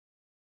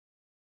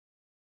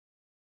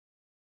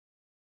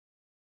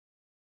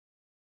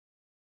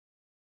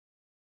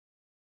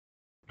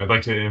I'd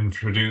like to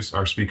introduce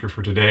our speaker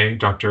for today,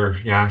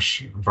 Dr.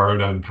 Yash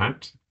Vardhan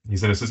Pant.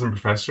 He's an assistant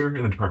professor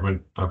in the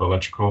Department of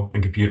Electrical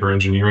and Computer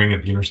Engineering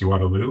at the University of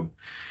Waterloo,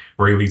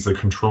 where he leads the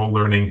Control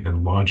Learning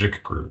and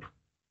Logic group.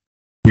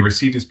 He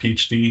received his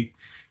PhD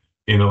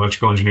in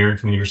electrical engineering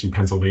from the University of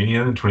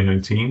Pennsylvania in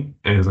 2019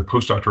 and is a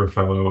postdoctoral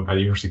fellow at the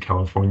University of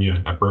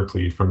California at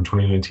Berkeley from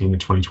 2019 to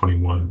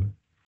 2021,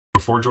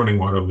 before joining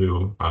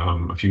Waterloo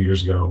a few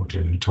years ago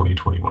in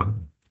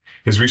 2021.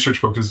 His research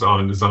focuses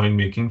on design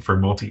making for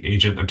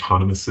multi-agent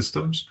autonomous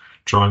systems,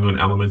 drawing on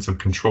elements of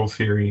control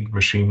theory,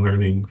 machine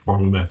learning,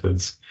 formal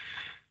methods,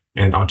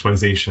 and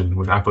optimization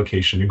with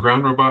application in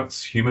ground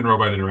robots,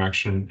 human-robot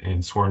interaction,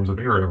 and swarms of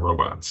aerial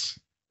robots.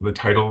 The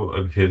title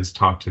of his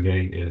talk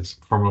today is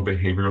Formal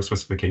Behavioral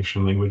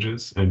Specification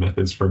Languages and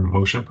Methods for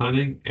Motion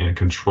Planning and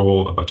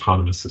Control of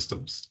Autonomous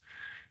Systems.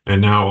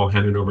 And now I'll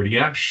hand it over to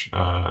Yash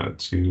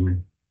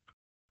to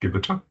give the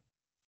talk.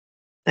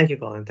 Thank you,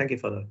 Colin. Thank you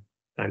for the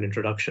kind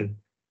introduction.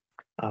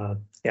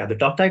 The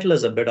talk title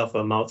is a bit of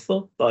a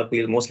mouthful, but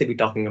we'll mostly be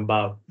talking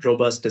about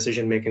robust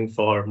decision-making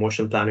for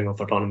motion planning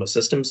of autonomous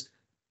systems.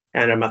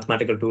 And our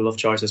mathematical tool of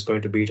choice is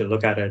going to be to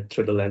look at it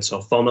through the lens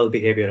of formal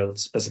behavioral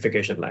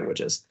specification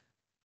languages.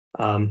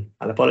 I'll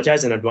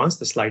apologize in advance.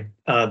 The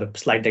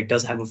slide deck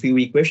does have a few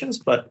equations,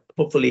 but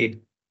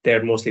hopefully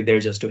they're mostly there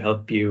just to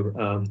help you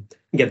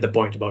get the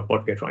point about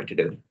what we're trying to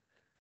do.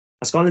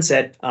 As Colin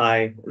said,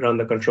 I run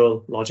the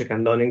Control, Logic,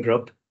 and Learning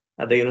group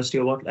at the University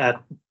of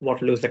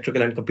Waterloo's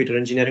Electrical and Computer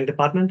Engineering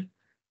Department.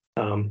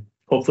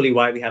 Hopefully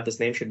why we have this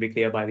name should be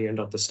clear by the end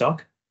of this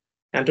talk.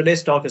 And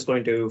today's talk is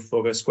going to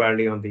focus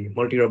squarely on the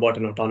multi-robot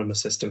and autonomous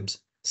systems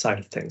side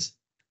of things.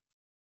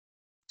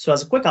 So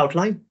as a quick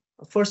outline,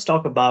 I'll first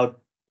talk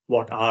about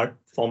what are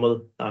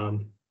formal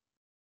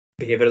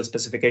behavioral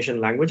specification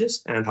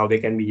languages and how they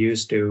can be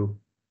used to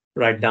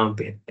write down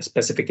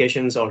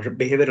specifications or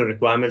behavioral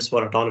requirements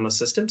for autonomous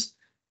systems.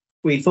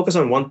 We focus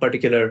on one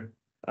particular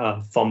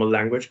formal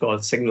language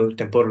called Signal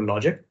Temporal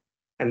Logic,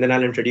 and then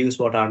I'll introduce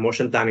what our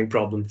motion planning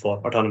problem for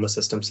autonomous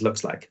systems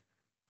looks like.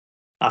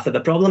 After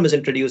the problem is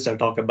introduced, I'll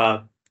talk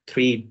about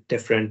three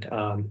different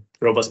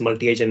robust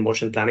multi-agent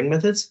motion planning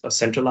methods, a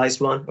centralized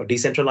one, a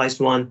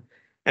decentralized one,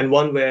 and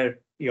one where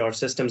your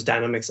system's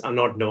dynamics are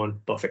not known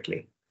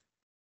perfectly.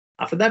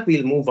 After that,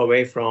 we'll move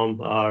away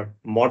from our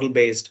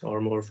model-based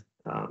or more,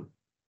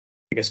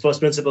 first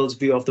principles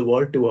view of the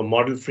world to a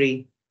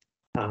model-free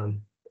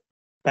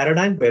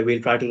paradigm where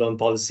we'll try to learn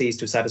policies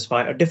to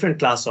satisfy a different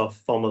class of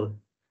formal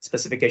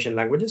specification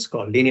languages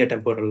called Linear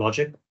Temporal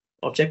Logic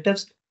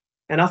objectives.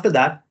 And after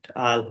that,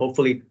 I'll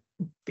hopefully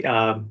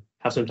have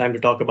some time to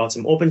talk about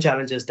some open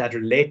challenges that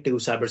relate to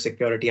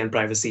cybersecurity and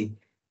privacy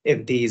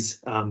in these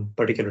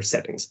particular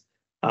settings.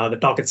 The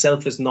talk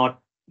itself is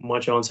not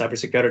much on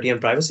cybersecurity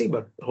and privacy,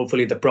 but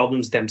hopefully the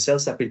problems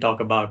themselves that we talk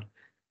about,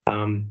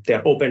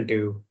 they're open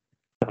to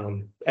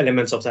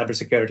elements of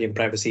cybersecurity and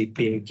privacy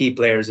being key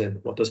players in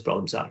what those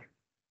problems are.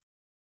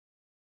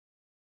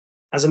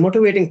 As a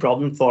motivating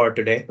problem for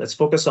today, let's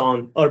focus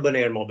on urban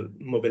air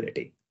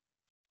mobility,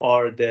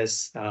 or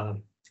this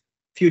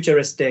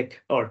futuristic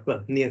or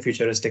near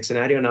futuristic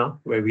scenario now,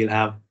 where we'll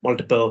have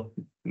multiple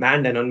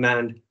manned and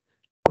unmanned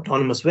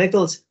autonomous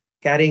vehicles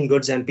carrying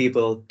goods and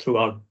people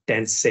throughout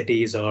dense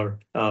cities or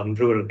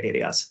rural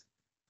areas.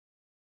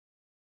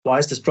 Why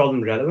is this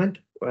problem relevant?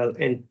 Well,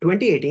 in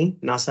 2018,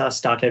 NASA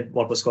started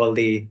what was called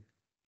the,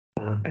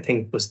 I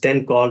think was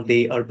then called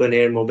the Urban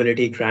Air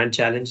Mobility Grand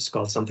Challenge. It's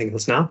called something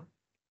else now.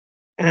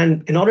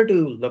 And in order to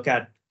look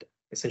at,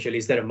 essentially,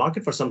 is there a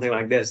market for something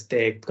like this?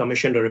 They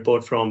commissioned a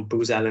report from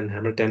Booz Allen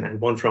Hamilton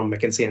and one from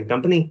McKinsey and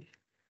Company.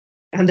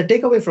 And the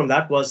takeaway from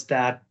that was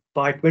that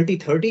by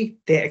 2030,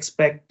 they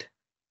expect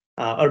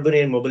urban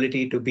air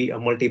mobility to be a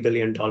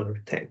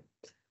multi-billion-dollar thing.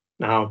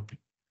 Now,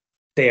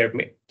 their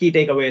key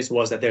takeaways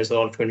was that there's a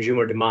lot of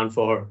consumer demand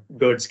for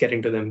goods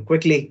getting to them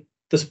quickly.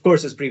 This, of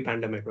course, is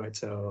pre-pandemic, right?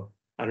 So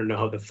I don't know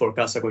how the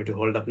forecasts are going to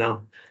hold up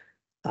now.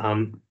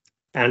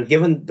 And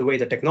given the way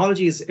the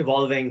technology is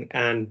evolving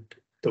and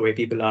the way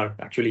people are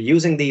actually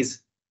using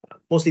these,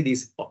 mostly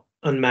these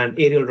unmanned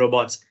aerial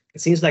robots,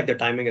 it seems like the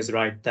timing is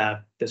right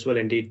that this will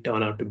indeed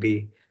turn out to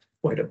be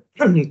quite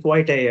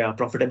a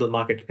profitable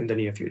market in the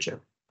near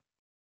future.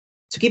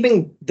 So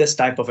keeping this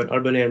type of an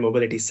urban air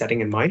mobility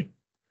setting in mind,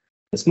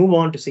 let's move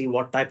on to see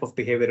what type of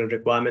behavioral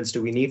requirements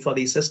do we need for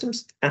these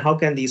systems and how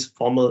can these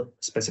formal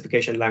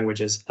specification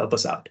languages help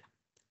us out.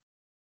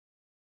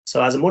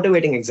 So as a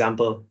motivating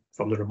example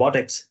from the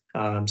robotics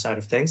side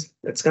of things,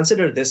 let's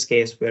consider this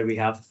case where we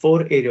have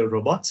 4 aerial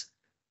robots.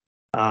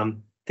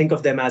 Think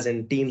of them as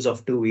in teams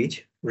of 2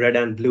 each. Red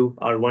and blue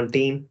are one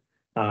team,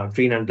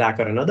 green and black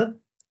are another.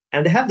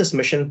 And they have this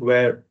mission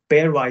where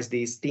pairwise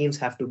these teams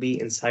have to be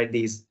inside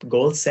these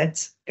goal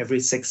sets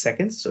every 6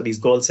 seconds. So these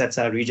goal sets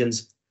are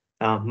regions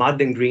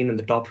marked in green in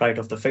the top right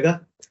of the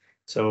figure.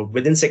 So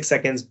within 6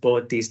 seconds,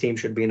 both these teams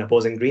should be in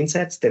opposing green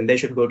sets. Then they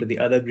should go to the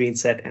other green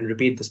set and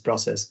repeat this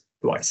process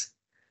twice.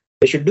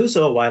 They should do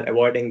so while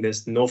avoiding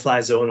this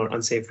no-fly zone or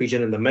unsafe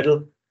region in the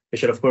middle. They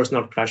should, of course,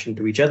 not crash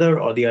into each other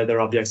or the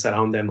other objects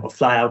around them or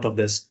fly out of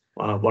this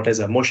what is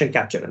a motion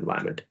capture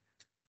environment.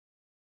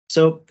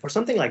 So for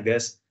something like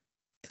this,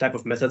 the type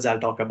of methods I'll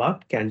talk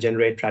about can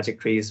generate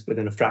trajectories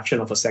within a fraction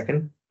of a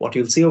second. What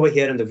you'll see over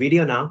here in the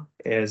video now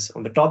is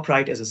on the top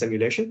right is a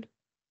simulation,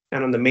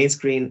 and on the main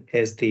screen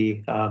is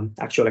the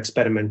actual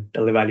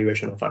experimental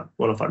evaluation of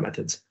one of our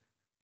methods.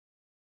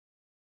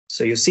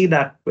 So you see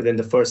that within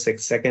the first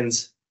 6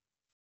 seconds,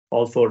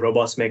 all 4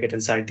 robots make it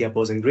inside the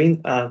opposing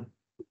green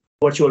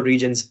virtual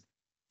regions.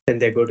 Then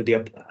they go to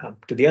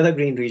the other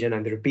green region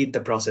and they repeat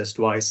the process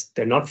twice.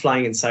 They're not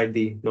flying inside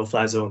the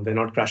no-fly zone. They're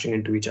not crashing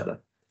into each other.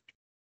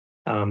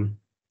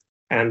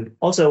 And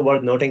also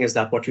worth noting is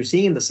that what you're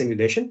seeing in the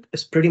simulation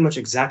is pretty much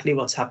exactly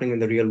what's happening in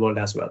the real world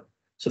as well.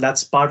 So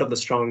that's part of the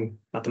strong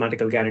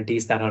mathematical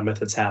guarantees that our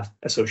methods have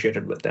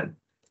associated with them.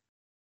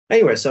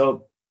 Anyway,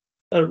 so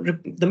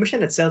the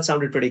mission itself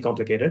sounded pretty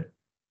complicated.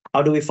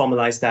 How do we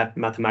formalize that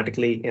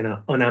mathematically in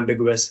an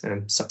unambiguous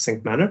and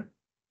succinct manner?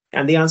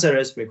 And the answer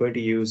is we're going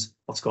to use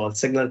what's called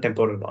signal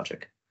temporal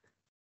logic.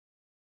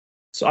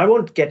 So I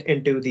won't get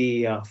into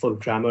the full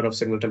grammar of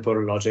signal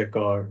temporal logic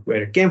or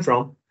where it came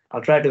from.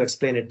 I'll try to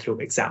explain it through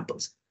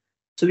examples.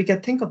 So we can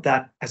think of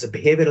that as a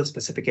behavioral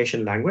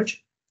specification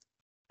language.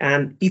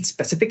 And each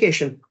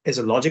specification is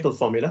a logical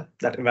formula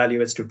that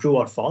evaluates to true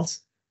or false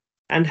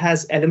and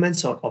has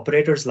elements or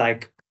operators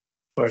like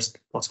first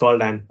what's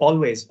called an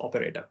always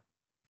operator,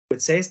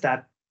 which says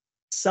that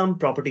some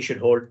property should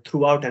hold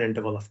throughout an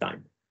interval of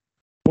time.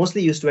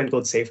 Mostly used to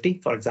encode safety.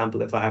 For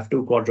example, if I have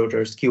 2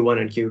 quadrotors, Q1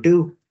 and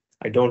Q2,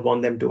 I don't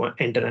want them to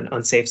enter an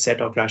unsafe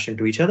set or crash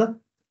into each other.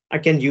 I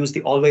can use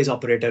the always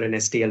operator in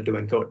STL to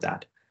encode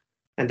that.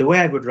 And the way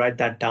I would write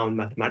that down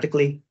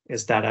mathematically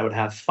is that I would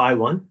have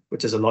phi1,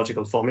 which is a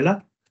logical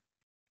formula,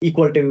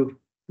 equal to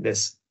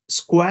this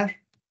square,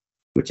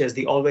 which is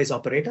the always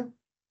operator.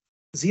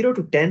 0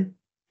 to 10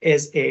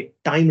 is a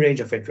time range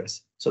of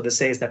interest. So this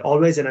says that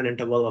always in an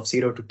interval of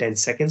 0 to 10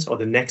 seconds or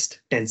the next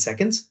 10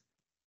 seconds,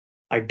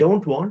 I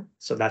don't want,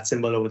 so that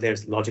symbol over there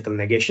is logical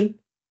negation.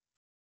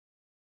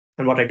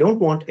 And what I don't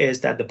want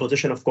is that the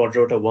position of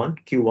quadrotor 1,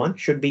 Q1,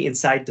 should be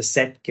inside the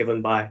set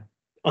given by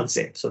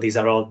unsafe. So these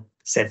are all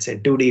sets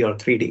in 2D or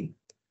 3D.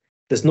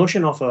 This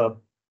notion of a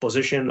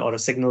position or a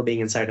signal being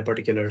inside a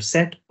particular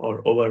set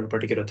or over a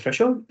particular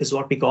threshold is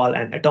what we call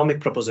an atomic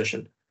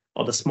proposition,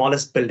 or the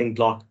smallest building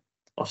block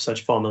of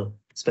such formal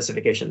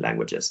specification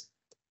languages.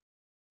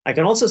 I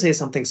can also say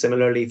something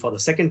similarly for the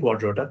second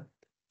quadrotor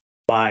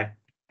by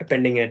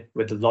appending it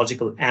with the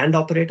logical AND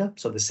operator.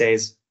 So this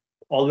says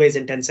always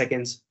in 10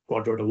 seconds,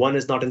 quadrotor 1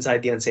 is not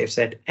inside the unsafe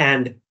set,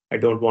 and I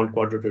don't want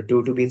quadrotor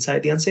 2 to be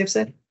inside the unsafe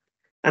set.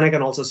 And I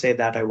can also say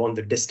that I want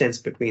the distance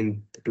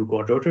between the 2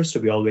 quadrotors to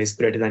be always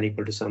greater than or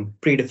equal to some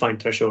predefined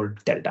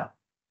threshold delta.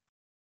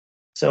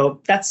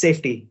 So that's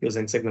safety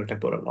using signal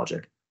temporal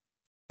logic.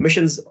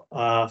 Missions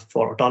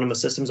for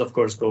autonomous systems, of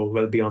course, go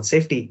well beyond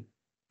safety.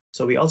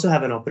 So we also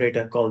have an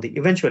operator called the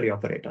eventually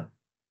operator,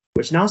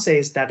 which now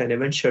says that an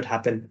event should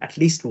happen at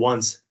least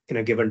once in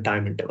a given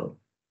time interval.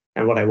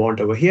 And what I want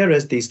over here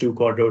is these 2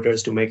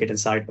 quadrotors to make it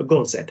inside a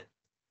goal set.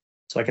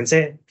 So I can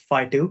say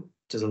phi2,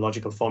 which is a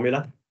logical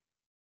formula.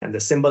 And the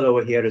symbol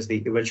over here is the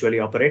eventually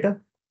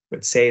operator,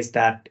 which says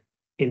that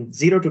in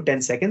 0 to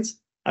 10 seconds,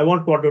 I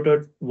want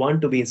quadrotor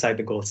 1 to be inside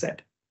the goal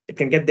set. It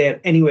can get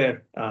there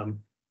anywhere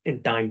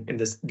in time in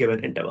this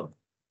given interval.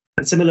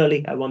 And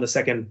similarly, I want the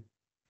second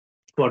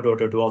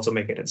quadrotor to also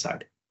make it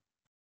inside.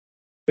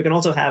 We can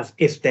also have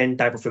if-then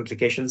type of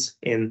implications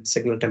in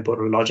signal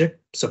temporal logic.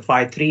 So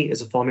phi3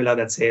 is a formula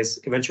that says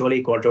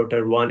eventually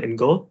quadrotor 1 in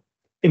goal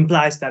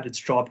implies that it's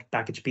dropped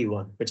package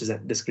P1, which is a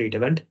discrete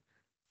event.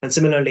 And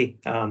similarly,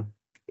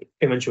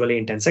 eventually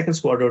in 10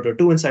 seconds, quadrotor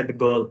 2 inside the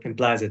goal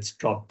implies it's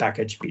dropped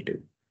package P2.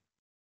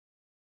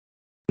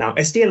 Now,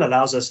 STL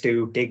allows us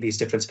to take these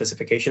different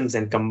specifications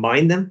and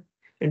combine them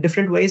in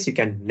different ways. You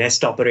can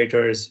nest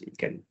operators.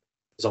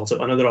 There's also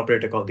another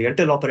operator called the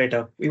until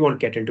operator. We won't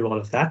get into all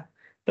of that.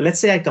 But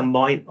let's say I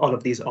combine all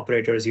of these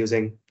operators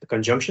using the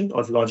conjunction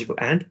or the logical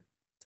AND.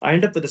 I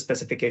end up with a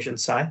specification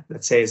psi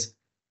that says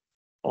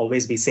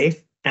always be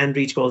safe and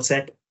reach goal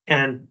set.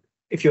 And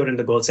if you're in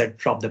the goal set,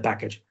 drop the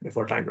package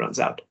before time runs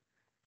out.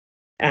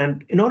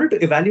 And in order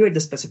to evaluate the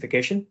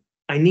specification,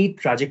 I need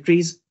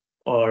trajectories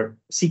or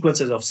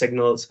sequences of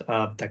signals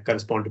that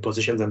correspond to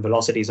positions and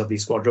velocities of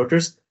these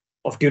quadrotors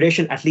of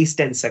duration at least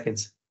 10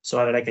 seconds so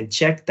that I can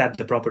check that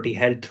the property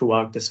held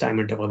throughout this time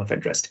interval of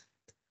interest.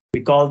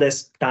 We call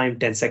this time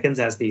 10 seconds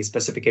as the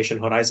specification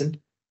horizon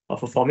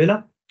of a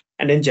formula.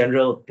 And in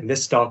general, in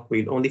this talk,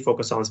 we'll only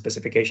focus on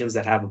specifications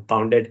that have a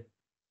bounded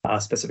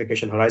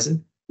specification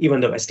horizon, even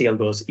though STL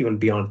goes even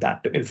beyond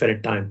that to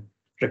infinite time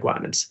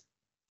requirements.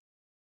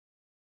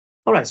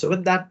 All right, so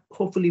with that,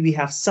 hopefully we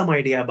have some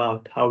idea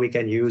about how we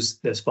can use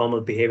this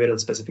formal behavioral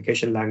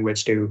specification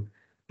language to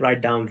write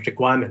down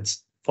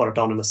requirements for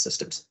autonomous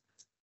systems.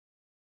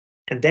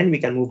 And then we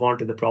can move on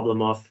to the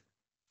problem of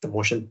the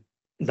motion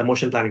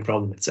planning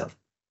problem itself.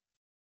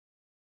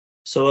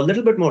 So a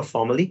little bit more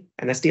formally,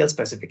 an STL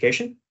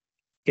specification,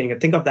 you can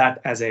think of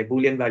that as a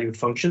Boolean valued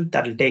function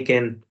that will take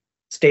in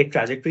state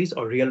trajectories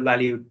or real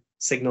valued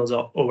signals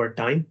over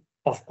time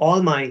of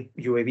all my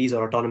UAVs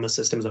or autonomous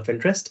systems of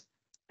interest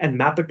and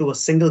map it to a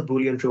single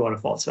Boolean true or a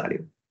false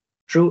value.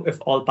 True if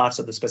all parts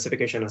of the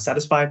specification are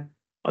satisfied,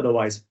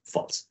 otherwise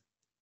false.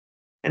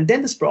 And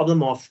then this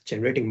problem of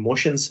generating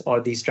motions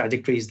or these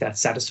trajectories that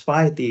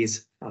satisfy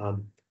these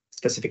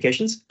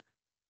specifications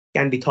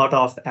can be thought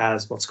of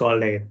as what's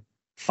called a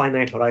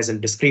finite horizon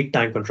discrete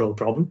time control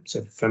problem. So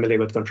if you're familiar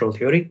with control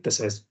theory, this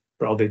is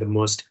probably the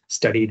most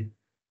studied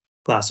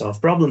class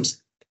of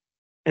problems.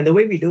 And the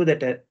way we do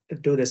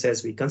this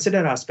is we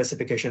consider our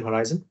specification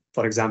horizon,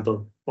 for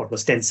example, what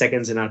was 10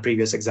 seconds in our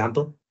previous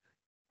example.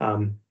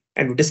 And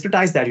we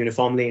discretize that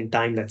uniformly in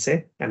time, let's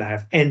say, and I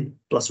have n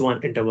plus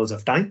 1 intervals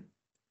of time.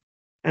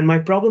 And my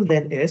problem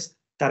then is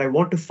that I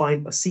want to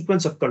find a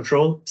sequence of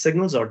control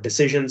signals or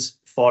decisions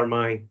for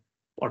my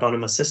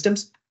autonomous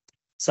systems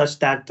such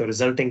that the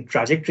resulting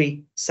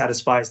trajectory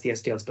satisfies the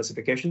STL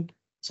specification.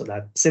 So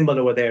that symbol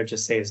over there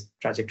just says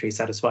trajectory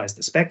satisfies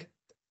the spec.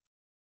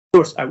 Of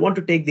course, I want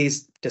to take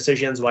these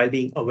decisions while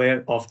being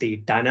aware of the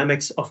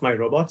dynamics of my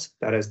robots.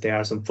 That is, there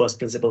are some first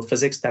principle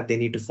physics that they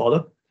need to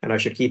follow, and I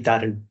should keep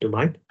that into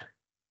mind.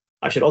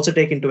 I should also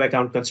take into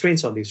account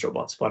constraints on these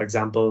robots. For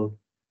example,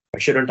 I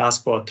shouldn't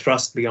ask for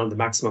thrust beyond the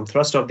maximum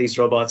thrust of these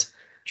robots.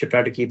 I should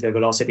try to keep their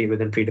velocity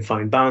within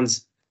predefined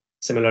bounds.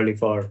 Similarly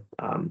for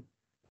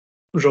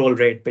roll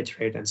rate, pitch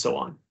rate, and so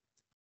on.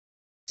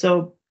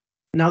 So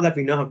now that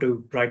we know how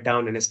to write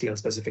down an STL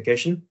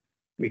specification,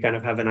 we kind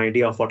of have an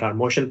idea of what our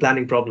motion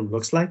planning problem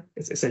looks like.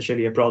 It's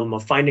essentially a problem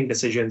of finding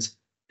decisions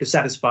to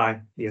satisfy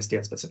the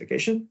STL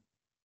specification.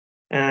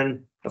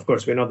 And of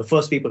course, we're not the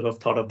first people who have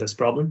thought of this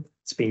problem.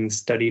 It's being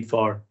studied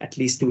for at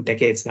least 2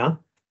 decades now.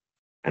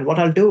 And what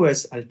I'll do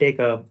is I'll take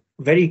a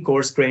very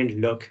coarse-grained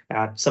look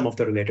at some of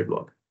the related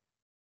work.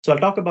 So I'll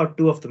talk about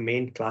 2 of the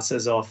main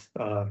classes of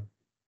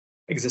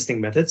existing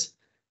methods.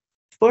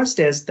 First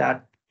is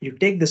that you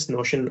take this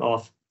notion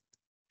of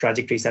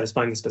trajectory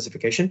satisfying the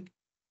specification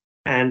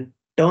and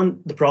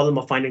turn the problem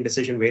of finding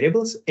decision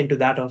variables into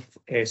that of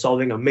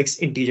solving a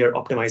mixed integer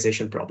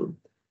optimization problem.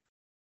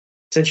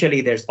 Essentially,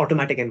 there's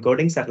automatic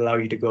encodings that allow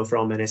you to go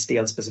from an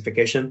STL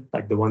specification,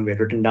 like the one we've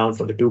written down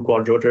for the 2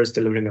 quad rotors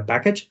delivering a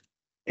package,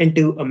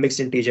 into a mixed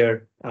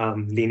integer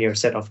linear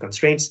set of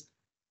constraints.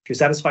 If you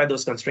satisfy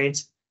those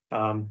constraints,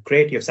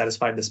 great, you've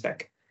satisfied the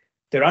spec.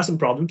 There are some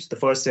problems. The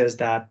first is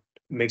that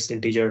mixed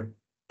integer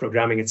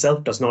programming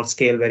itself does not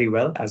scale very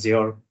well as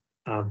you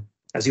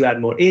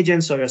add more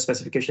agents or your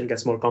specification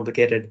gets more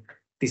complicated.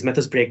 These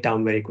methods break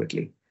down very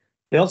quickly.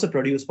 They also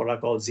produce what are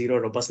called zero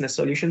robustness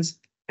solutions,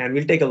 and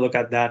we'll take a look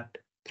at that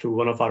through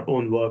one of our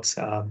own works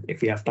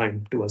if we have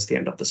time towards the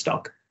end of this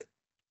talk.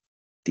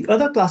 The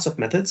other class of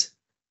methods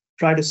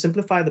try to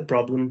simplify the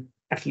problem,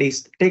 at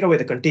least take away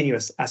the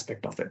continuous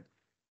aspect of it.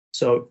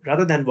 So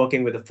rather than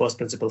working with the first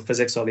principle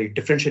physics or the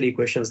differential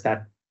equations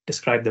that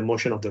describe the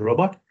motion of the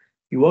robot,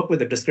 you work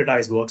with a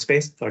discretized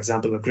workspace, for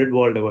example, a grid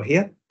world over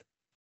here,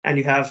 and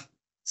you have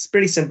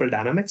pretty simple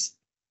dynamics.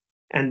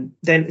 And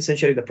then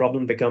essentially the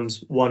problem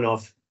becomes one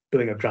of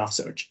doing a graph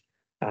search.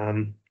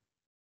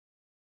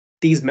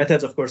 These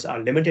methods, of course, are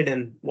limited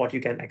in what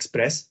you can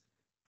express.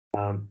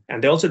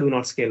 And they also do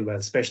not scale well,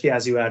 especially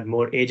as you add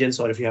more agents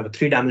or if you have a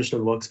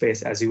 3-dimensional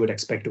workspace, as you would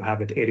expect to have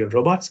with aerial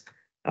robots.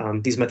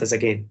 These methods,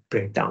 again,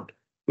 break down.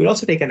 We'll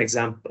also take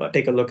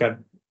a look at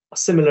a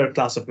similar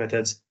class of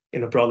methods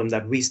in a problem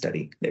that we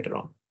study later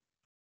on.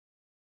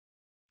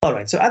 All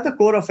right, so at the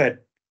core of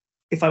it,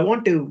 if I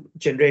want to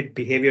generate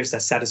behaviors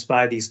that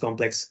satisfy these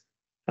complex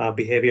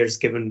behaviors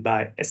given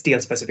by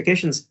STL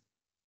specifications,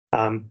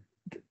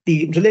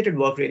 the related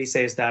work really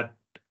says that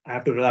I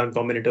have to rely on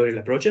combinatorial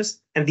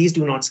approaches, and these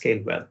do not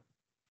scale well.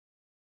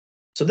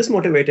 So this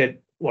motivated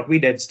what we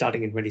did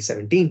starting in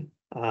 2017,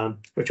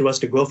 which was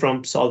to go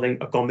from solving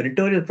a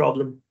combinatorial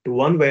problem to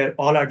one where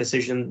all our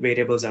decision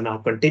variables are now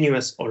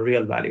continuous or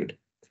real valued,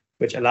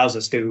 which allows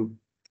us to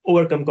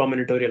overcome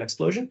combinatorial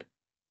explosion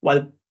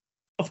while,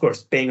 of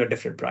course, paying a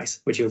different price,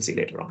 which you'll see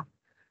later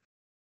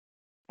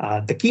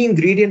on. The key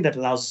ingredient that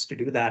allows us to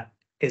do that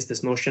is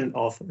this notion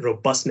of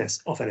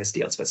robustness of an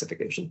STL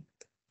specification.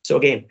 So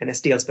again, an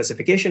STL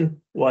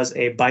specification was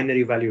a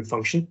binary valued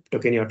function,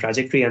 took in your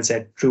trajectory and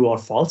said true or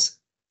false.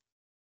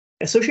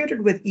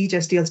 Associated with each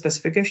STL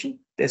specification,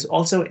 there's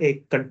also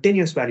a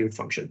continuous valued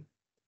function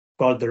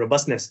called the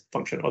robustness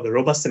function or the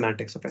robust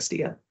semantics of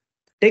STL.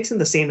 Takes in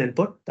the same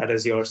input, that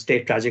is your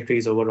state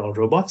trajectories over all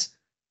robots,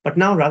 but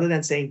now rather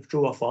than saying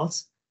true or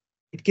false,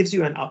 it gives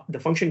you the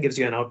function gives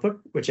you an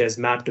output which is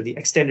mapped to the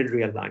extended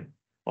real line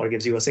or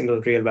gives you a single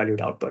real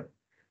valued output.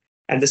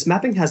 And this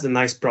mapping has the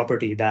nice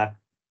property that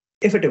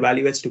if it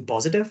evaluates to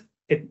positive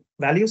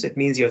values, it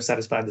means you have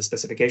satisfied the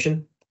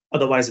specification.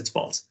 Otherwise, it's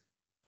false.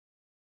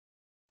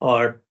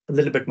 Or a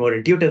little bit more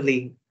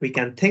intuitively, we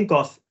can think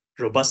of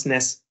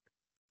robustness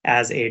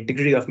as a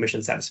degree of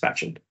mission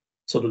satisfaction.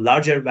 So the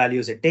larger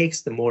values it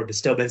takes, the more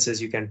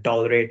disturbances you can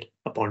tolerate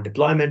upon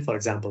deployment. For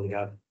example, you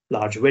have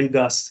large wind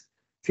gusts.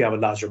 If you have a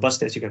large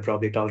robustness, you can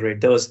probably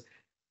tolerate those.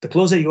 The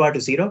closer you are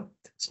to 0,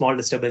 small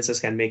disturbances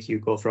can make you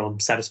go from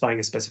satisfying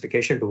a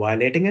specification to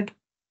violating it.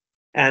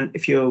 And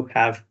if you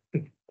have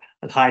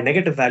high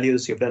negative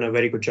values, you've done a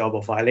very good job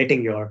of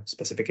violating your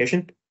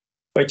specification,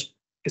 which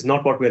is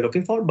not what we're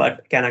looking for,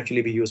 but can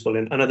actually be useful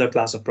in another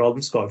class of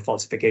problems called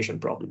falsification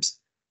problems.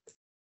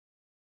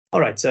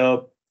 All right,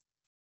 so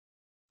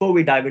before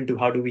we dive into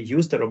how do we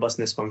use the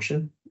robustness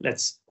function,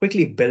 let's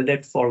quickly build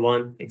it for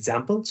one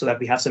example so that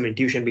we have some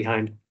intuition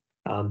behind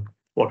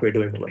what we're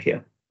doing over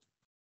here.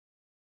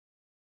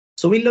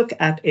 So we look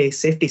at a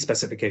safety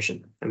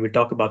specification and we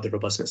talk about the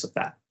robustness of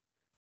that.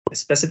 The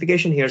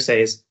specification here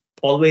says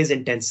always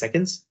in 10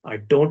 seconds, I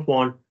don't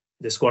want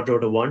this quadro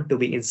to 1 to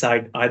be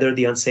inside either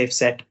the unsafe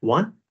set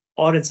 1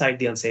 or inside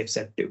the unsafe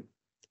set 2.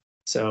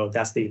 So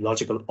that's the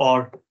logical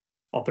OR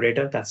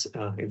operator that's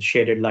in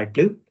shaded light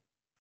blue.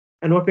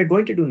 And what we're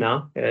going to do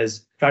now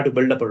is try to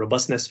build up a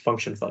robustness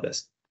function for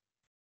this.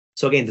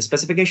 So again, the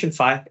specification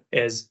phi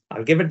is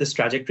I'll give it this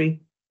trajectory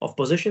of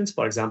positions,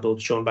 for example,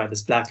 shown by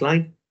this black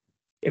line,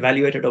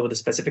 evaluated over the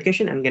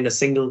specification and get a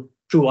single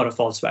true or a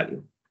false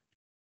value.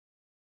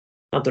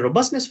 Now, the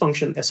robustness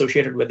function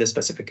associated with this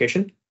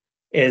specification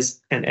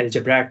is an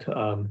algebraic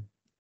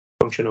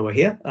function over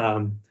here,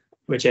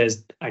 which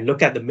is I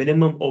look at the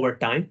minimum over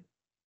time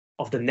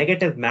of the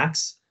negative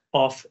max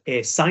of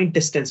a signed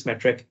distance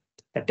metric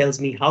that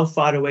tells me how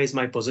far away is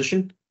my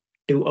position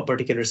to a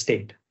particular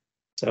state.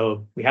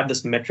 So we have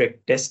this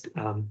metric dist.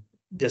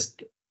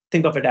 Just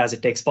think of it as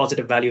it takes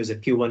positive values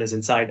if Q1 is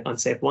inside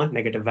unsafe 1,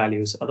 negative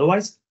values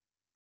otherwise.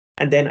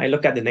 And then I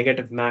look at the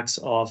negative max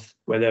of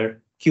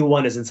whether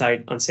Q1 is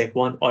inside unsafe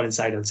 1 or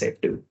inside unsafe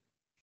 2.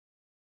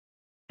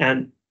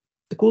 And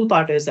the cool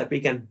part is that we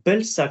can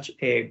build such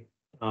a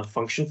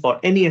function for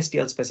any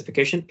STL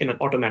specification in an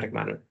automatic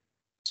manner.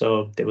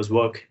 So there was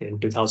work in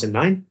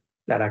 2009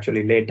 that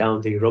actually laid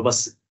down the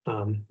robust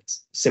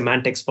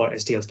semantics for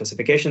STL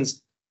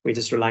specifications. We're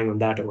just relying on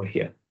that over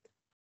here.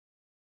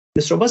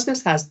 This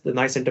robustness has the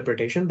nice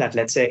interpretation that,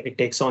 let's say, it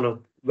takes on a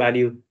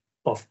value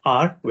of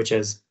R, which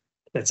is,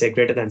 let's say,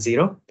 greater than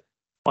 0.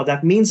 What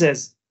that means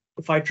is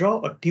if I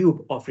draw a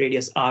tube of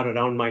radius R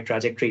around my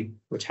trajectory,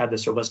 which had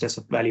this robustness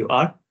of value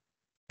R,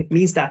 it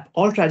means that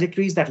all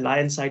trajectories that lie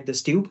inside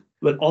this tube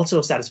will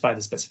also satisfy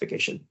the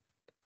specification,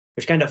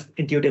 which kind of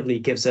intuitively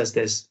gives us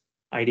this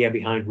idea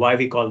behind why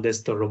we call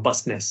this the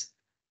robustness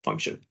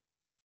function.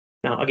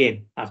 Now,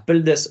 again, I've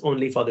built this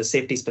only for the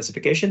safety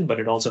specification, but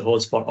it also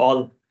holds for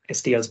all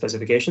STL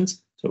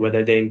specifications. So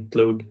whether they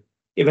include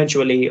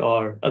eventually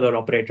or other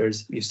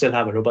operators, you still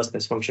have a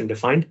robustness function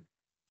defined.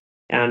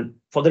 And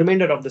for the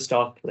remainder of this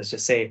talk, let's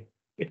just say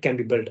it can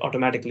be built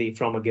automatically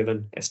from a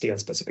given STL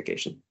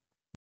specification.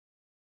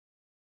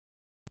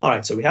 All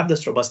right, so we have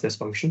this robustness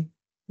function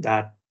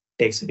that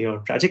takes in your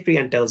trajectory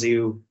and tells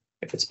you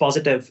if it's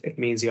positive, it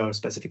means your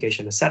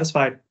specification is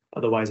satisfied.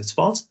 Otherwise, it's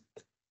false.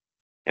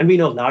 And we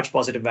know large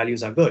positive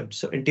values are good.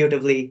 So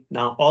intuitively,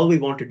 now all we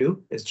want to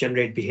do is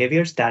generate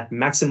behaviors that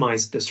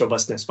maximize this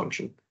robustness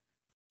function.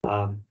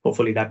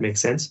 Hopefully that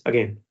makes sense.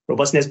 Again,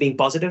 robustness being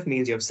positive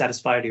means you've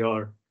satisfied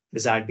your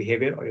desired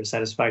behavior or you've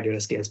satisfied your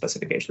STL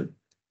specification.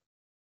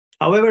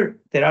 However,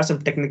 there are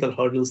some technical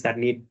hurdles that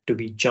need to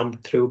be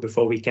jumped through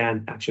before we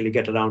can actually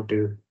get around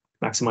to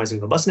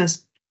maximizing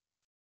robustness.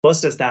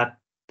 First is that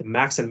the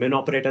max and min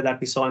operator that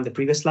we saw in the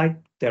previous slide,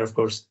 they're of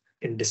course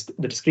in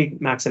the discrete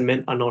max and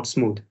min are not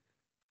smooth.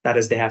 That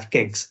is, they have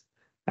kinks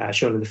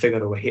shown in the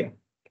figure over here.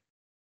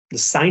 The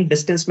signed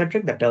distance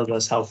metric that tells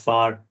us how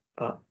far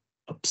a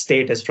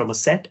state is from a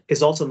set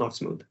is also not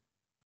smooth.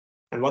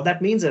 And what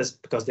that means is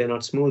because they're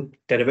not smooth,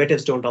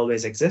 derivatives don't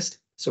always exist.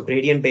 So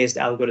gradient-based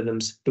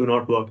algorithms do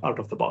not work out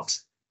of the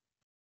box.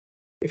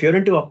 If you're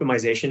into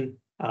optimization,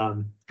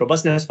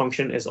 robustness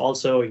function is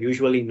also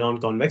usually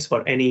non-convex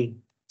for any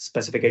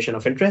specification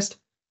of interest,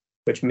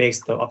 which makes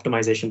the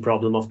optimization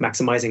problem of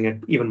maximizing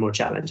it even more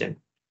challenging.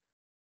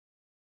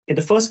 In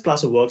the first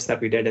class of works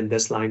that we did in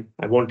this line,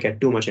 I won't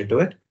get too much into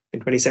it. In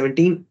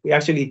 2017, we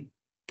actually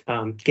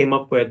came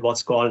up with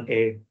what's called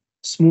a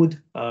smooth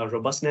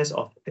robustness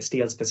of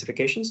STL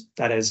specifications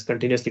that is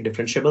continuously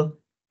differentiable,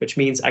 which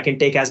means I can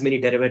take as many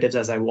derivatives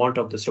as I want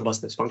of this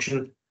robustness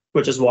function,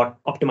 which is what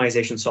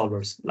optimization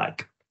solvers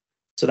like.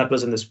 So that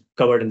was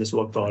covered in this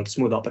work called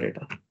smooth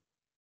operator.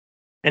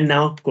 And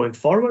now going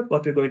forward,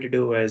 what we're going to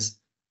do is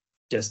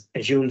just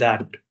assume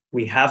that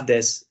we have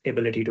this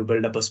ability to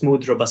build up a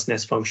smooth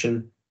robustness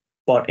function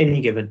for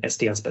any given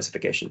STL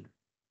specification.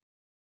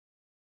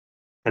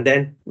 And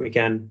then we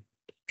can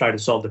try to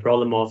solve the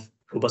problem of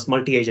robust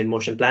multi-agent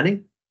motion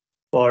planning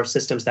for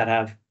systems that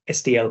have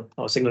STL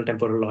or signal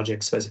temporal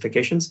logic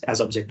specifications as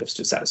objectives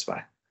to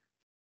satisfy.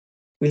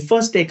 We'll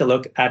first take a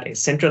look at a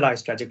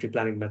centralized trajectory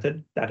planning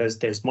method. That is,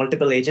 there's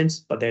multiple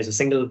agents, but there's a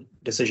single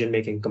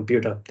decision-making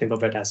computer. Think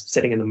of it as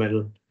sitting in the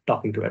middle,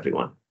 talking to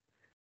everyone.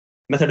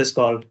 Method is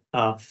called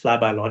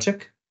flyby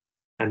logic.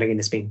 And again,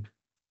 it's been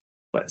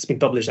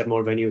published at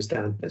more venues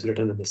than is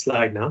written in the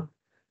slide now.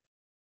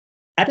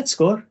 At its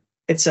core,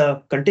 it's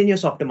a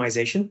continuous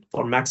optimization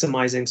for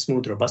maximizing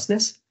smooth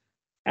robustness.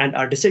 And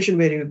our decision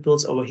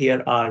variables over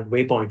here are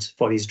waypoints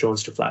for these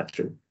drones to fly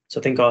through. So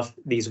think of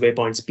these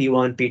waypoints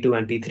P1, P2,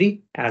 and P3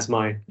 as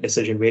my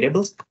decision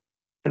variables.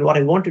 And what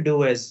I want to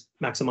do is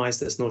maximize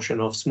this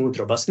notion of smooth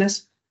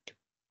robustness.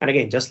 And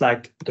again, just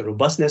like the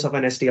robustness of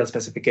an STL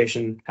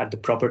specification had the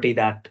property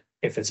that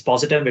if it's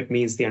positive, it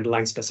means the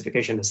underlying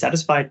specification is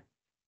satisfied.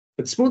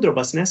 With smooth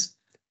robustness,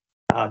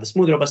 the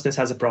smooth robustness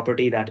has a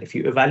property that if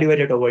you evaluate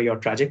it over your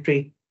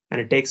trajectory and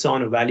it takes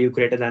on a value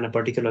greater than a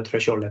particular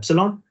threshold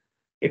epsilon,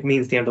 it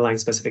means the underlying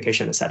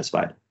specification is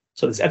satisfied.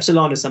 So this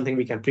epsilon is something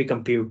we can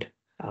pre-compute.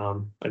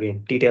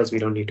 Again, details we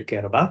don't need to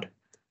care about.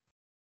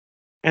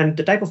 And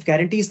the type of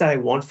guarantees that I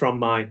want from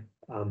my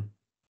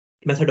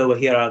method over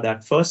here are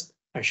that first,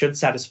 I should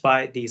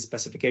satisfy these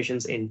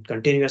specifications in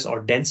continuous or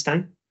dense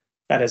time.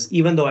 That is,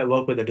 even though I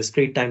work with a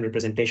discrete time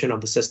representation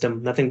of the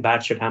system, nothing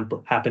bad should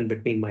happen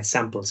between my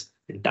samples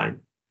in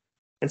time.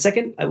 And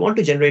second, I want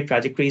to generate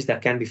trajectories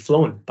that can be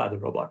flown by the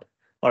robot,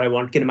 or I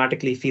want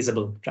kinematically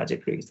feasible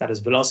trajectories. That is,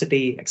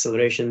 velocity,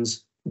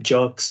 accelerations,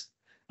 jerks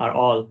are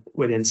all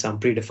within some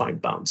predefined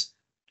bounds.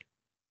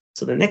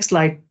 So the next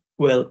slide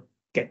will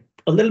get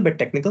a little bit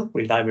technical.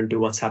 We'll dive into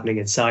what's happening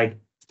inside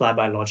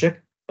flyby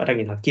logic, but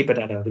again, I'll keep it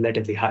at a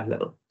relatively high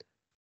level.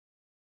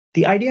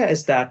 The idea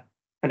is that,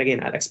 and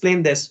again, I'll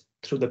explain this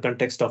through the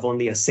context of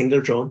only a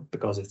single drone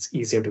because it's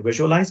easier to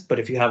visualize. But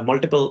if you have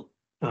multiple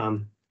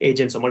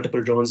agents or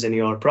multiple drones in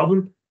your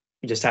problem,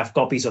 you just have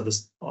copies of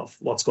this of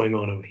what's going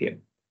on over here.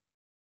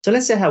 So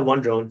let's say I have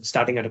one drone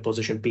starting at a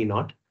position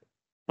P0.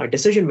 My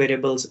decision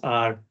variables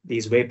are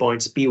these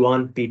waypoints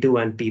P1,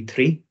 P2, and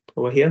P3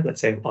 over here. Let's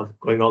say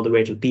going all the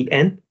way to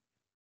Pn.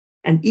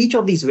 And each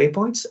of these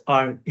waypoints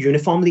are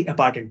uniformly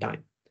apart in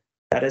time.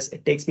 That is,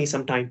 it takes me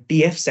some time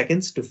TF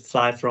seconds to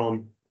fly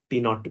from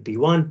P0 to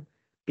P1,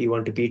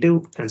 P1 to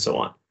P2, and so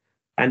on.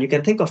 And you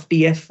can think of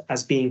TF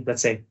as being,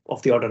 let's say,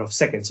 of the order of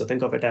seconds. So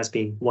think of it as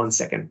being 1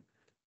 second.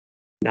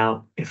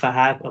 Now, if I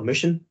have a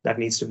mission that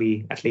needs to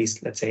be at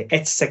least, let's say,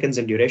 H seconds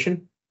in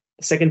duration,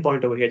 the second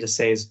point over here just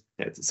says,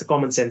 it's a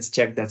common sense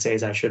check that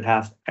says I should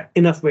have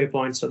enough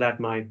waypoints so that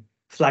my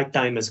flight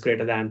time is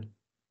greater than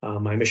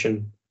my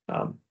mission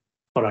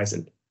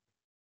horizon.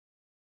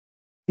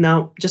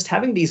 Now, just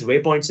having these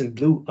waypoints in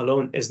blue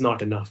alone is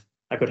not enough.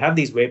 I could have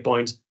these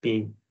waypoints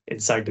being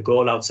inside the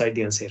goal, outside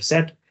the unsafe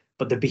set,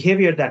 but the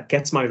behavior that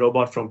gets my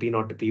robot from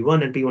P0 to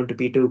P1 and P1 to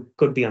P2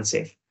 could be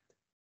unsafe.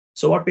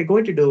 So what we're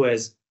going to do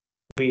is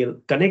we'll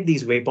connect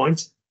these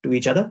waypoints to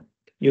each other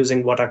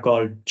using what are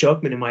called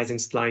jerk minimizing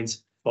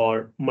splines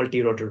for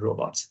multi-rotor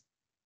robots.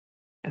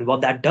 And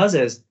what that does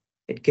is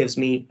it gives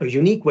me a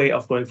unique way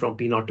of going from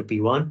P0 to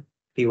P1,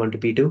 P1 to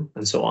P2,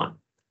 and so on.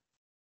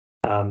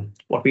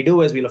 What we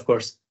do is we'll, of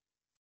course,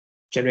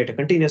 generate a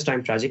continuous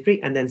time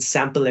trajectory and then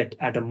sample it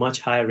at a much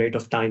higher rate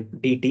of time,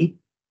 dt.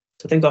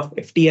 So think of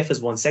if TF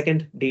is 1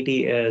 second,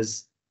 dt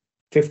is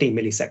 15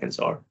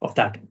 milliseconds or of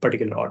that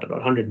particular order or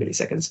 100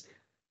 milliseconds.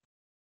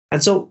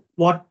 And so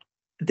what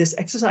this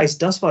exercise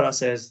does for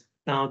us is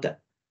now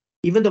that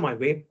even though my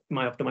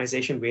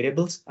optimization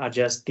variables are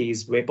just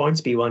these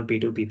waypoints, P1,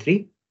 P2,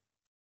 P3,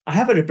 I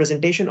have a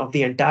representation of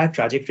the entire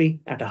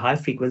trajectory at a high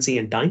frequency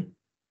and time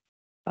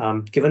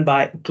given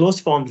by a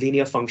closed form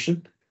linear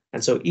function.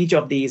 And so each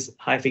of these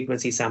high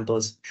frequency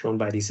samples shown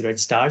by these red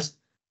stars,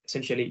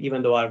 essentially,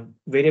 even though our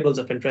variables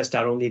of interest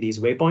are only these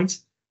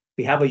waypoints,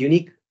 we have a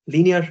unique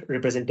linear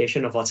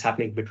representation of what's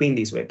happening between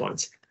these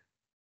waypoints.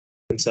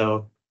 And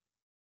so,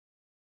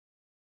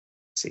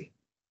 let's see.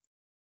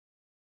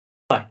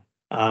 Fine.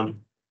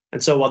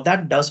 And so what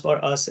that does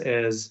for us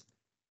is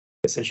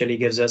essentially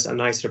gives us a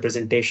nice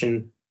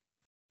representation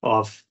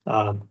of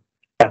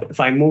if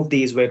I move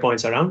these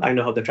waypoints around, I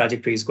know how the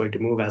trajectory is going to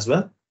move as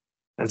well.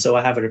 And so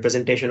I have a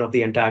representation of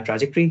the entire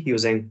trajectory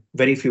using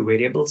very few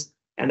variables.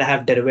 And I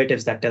have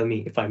derivatives that tell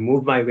me if I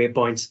move my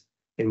waypoints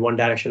in one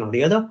direction or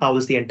the other, how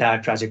is the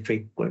entire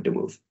trajectory going to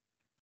move?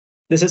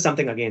 This is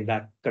something, again,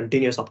 that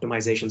continuous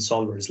optimization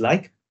solvers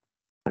like.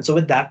 And so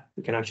with that,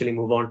 we can actually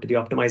move on to the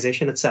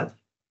optimization itself,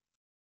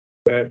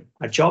 where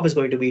our job is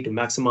going to be to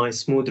maximize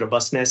smooth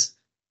robustness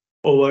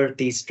over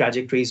these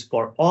trajectories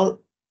for all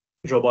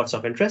robots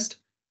of interest.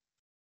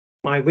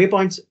 My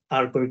waypoints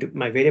are going to,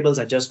 my variables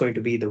are just going to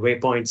be the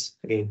waypoints,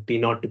 again,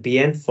 P0 to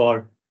Pn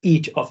for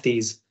each of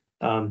these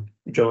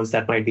drones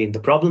that might be in the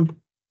problem.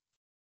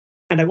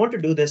 And I want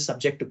to do this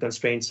subject to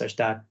constraints such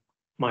that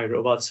my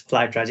robots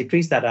fly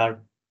trajectories that are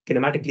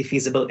kinematically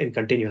feasible in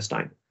continuous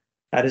time.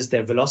 That is,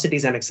 their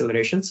velocities and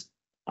accelerations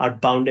are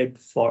bounded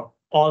for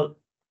all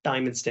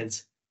time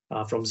instants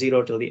from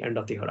 0 till the end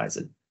of the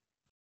horizon.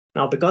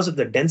 Now, because of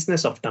the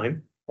denseness of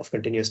time, of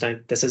continuous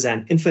time, this is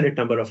an infinite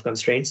number of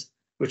constraints,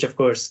 which of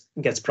course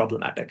gets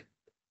problematic.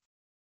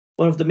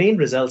 One of the main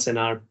results in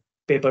our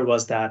paper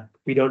was that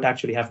we don't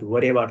actually have to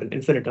worry about an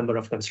infinite number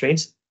of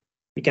constraints.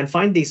 We can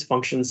find these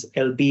functions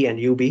LB and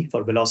UB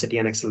for velocity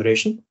and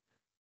acceleration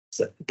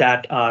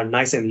that are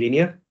nice and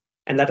linear,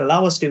 and that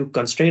allow us to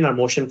constrain our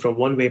motion from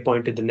one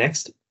waypoint to the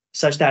next,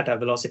 such that our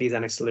velocities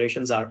and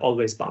accelerations are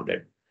always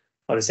bounded.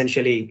 Or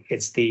essentially,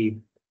 it's the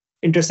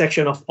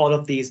intersection of all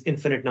of these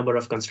infinite number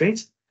of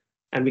constraints,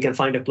 and we can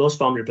find a closed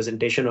form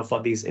representation of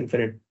what these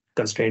infinite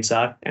constraints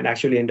are, and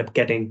actually end up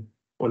getting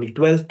only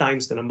 12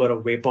 times the number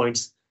of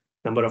waypoints,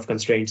 number of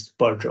constraints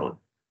per drone.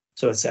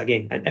 So it's,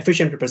 again, an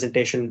efficient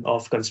representation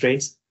of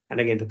constraints. And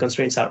again, the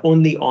constraints are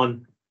only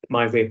on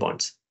my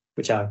waypoints,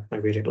 which are my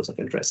variables of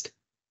interest.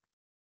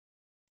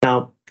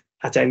 Now,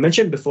 as I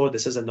mentioned before,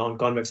 this is a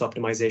non-convex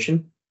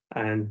optimization,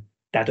 and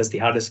that is the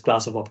hardest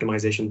class of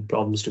optimization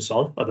problems to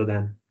solve other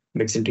than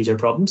mixed integer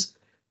problems.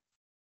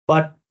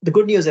 But the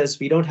good news is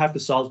we don't have to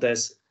solve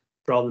this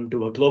problem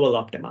to a global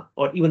optima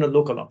or even a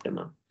local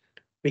optima.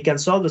 We can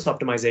solve this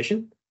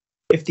optimization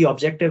if the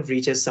objective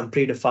reaches some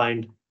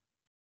predefined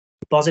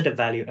positive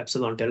value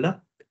epsilon tilde,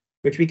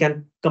 which we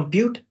can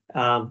compute,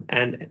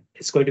 and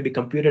it's going to be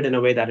computed in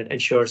a way that it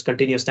ensures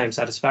continuous time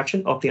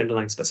satisfaction of the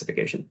underlying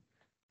specification.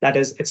 That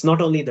is, it's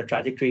not only the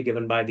trajectory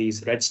given by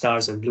these red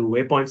stars and blue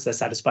waypoints that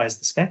satisfies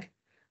the spec,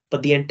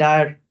 but the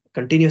entire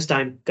continuous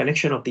time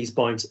connection of these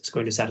points is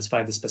going to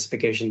satisfy the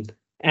specification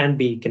and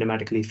be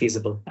kinematically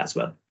feasible as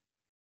well.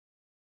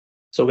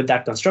 So with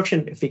that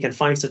construction, if we can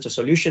find such a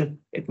solution,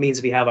 it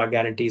means we have our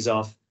guarantees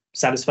of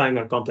satisfying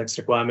our complex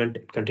requirement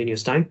in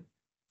continuous time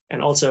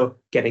and also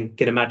getting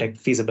kinematic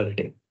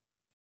feasibility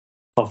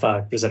of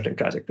our resulting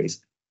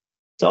trajectories.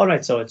 So all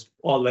right, so it's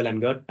all well and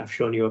good. I've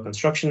shown you a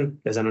construction.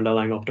 There's an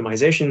underlying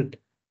optimization.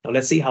 Now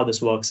let's see how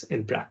this works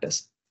in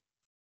practice.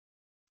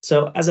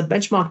 So as a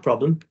benchmark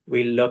problem,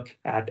 we look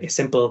at a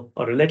simple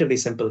or relatively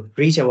simple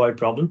reach avoid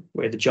problem,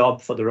 where the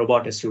job for the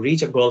robot is to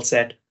reach a goal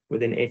set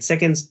within 8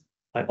 seconds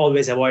by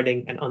always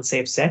avoiding an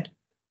unsafe set.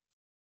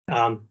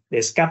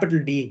 There's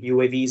capital D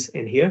UAVs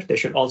in here. They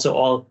should also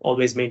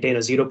always maintain a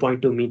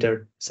 0.2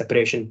 meter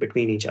separation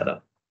between each other.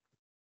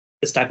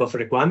 This type of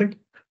requirement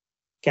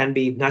can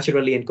be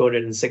naturally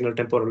encoded in signal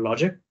temporal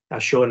logic,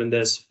 as shown in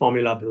this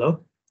formula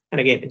below. And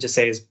again, it just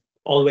says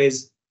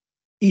always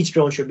each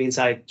drone should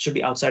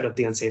be outside of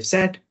the unsafe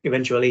set.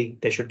 Eventually,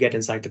 they should get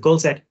inside the goal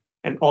set,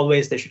 and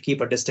always they should keep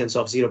a distance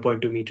of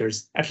 0.2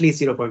 meters, at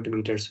least 0.2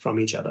 meters from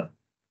each other.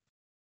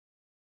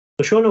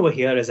 So shown over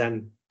here is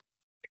an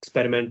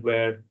experiment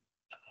where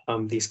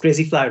these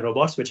crazy fly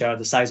robots, which are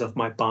the size of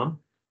my palm,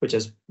 which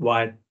is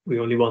why we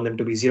only want them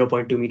to be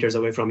 0.2 meters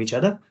away from each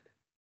other,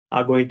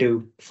 are going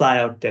to fly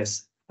out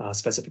this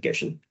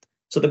specification.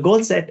 So the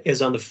goal set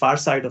is on the far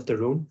side of the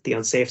room. The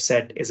unsafe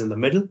set is in the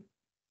middle,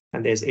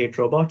 and there's 8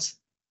 robots.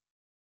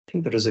 I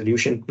think the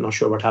resolution, I'm not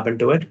sure what happened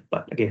to it,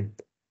 but again,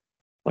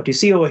 what you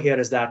see over here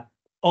is that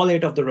all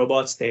 8 of the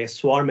robots, they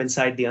swarm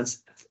inside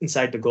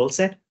the goal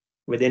set.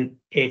 Within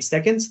 8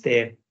 seconds,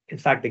 they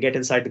get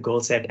inside the goal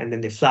set and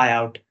then they fly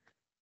out.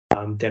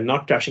 They're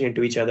not crashing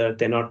into each other.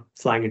 They're not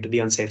flying into the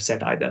unsafe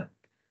set either.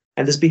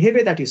 And this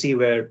behavior that you see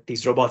where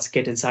these robots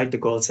get inside the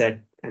goal set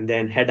and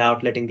then head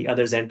out, letting the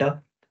others enter,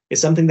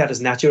 is something that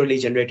is naturally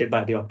generated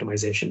by the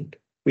optimization.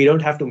 We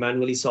don't have to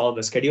manually solve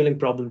a scheduling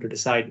problem to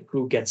decide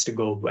who gets to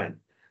go when.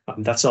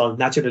 That's all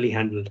naturally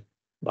handled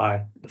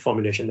by the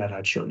formulation that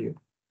I'd shown you.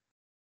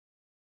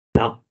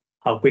 Now,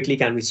 how quickly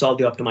can we solve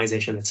the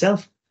optimization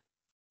itself?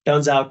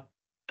 Turns out,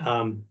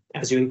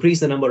 as you increase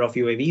the number of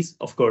UAVs,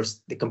 of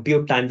course, the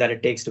compute time that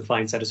it takes to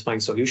find satisfying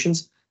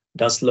solutions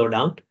does slow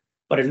down.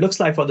 But it looks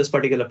like for this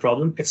particular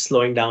problem, it's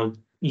slowing down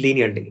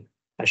linearly,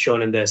 as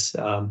shown in this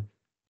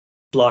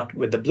plot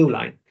with the blue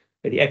line,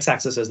 where the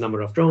x-axis is number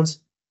of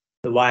drones,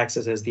 the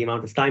y-axis is the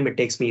amount of time it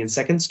takes me in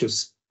seconds to,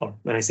 or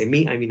when I say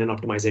me, I mean an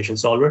optimization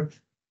solver,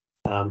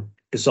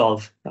 to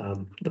solve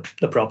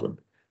the problem.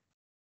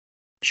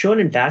 Shown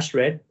in dashed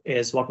red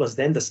is what was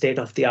then the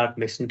state-of-the-art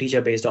mixed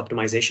integer-based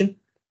optimization.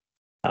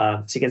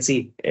 So you can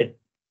see it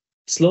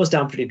slows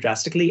down pretty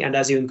drastically, and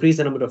as you increase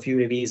the number of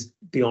UAVs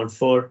beyond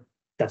 4,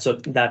 that's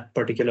what that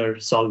particular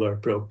solver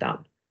broke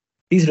down.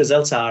 These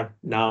results are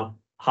now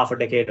half a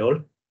decade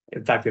old.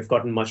 In fact, we've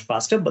gotten much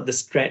faster, but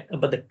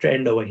the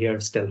trend over here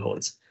still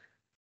holds.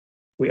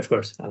 We, of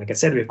course, like I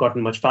said, we've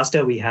gotten much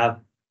faster. We have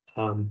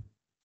an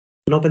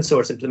open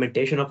source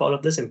implementation of all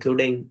of this,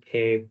 including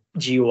a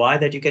GUI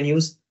that you can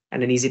use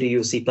and an easy to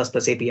use C++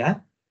 API.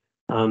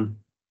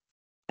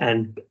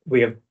 And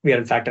we are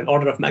in fact an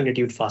order of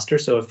magnitude faster.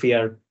 So if we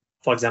are,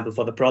 for example,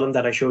 for the problem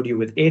that I showed you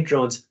with 8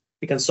 drones,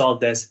 we can solve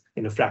this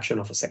in a fraction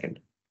of a second.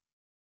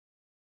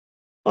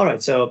 All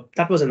right, so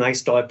that was a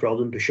nice toy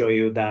problem to show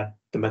you that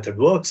the method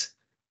works.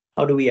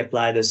 How do we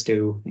apply this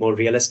to more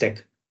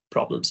realistic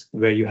problems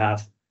where you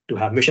have to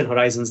have mission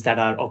horizons that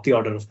are of the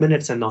order of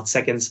minutes and not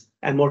seconds,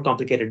 and more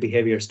complicated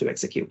behaviors to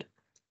execute?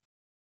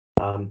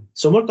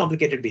 So more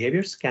complicated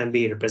behaviors can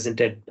be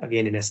represented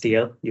again in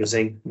STL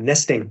using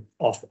nesting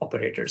of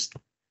operators.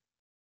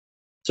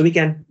 So we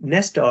can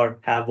nest or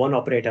have one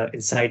operator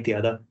inside the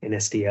other in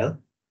STL.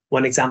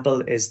 One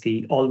example is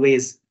the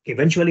always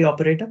eventually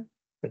operator,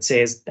 which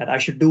says that I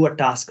should do a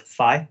task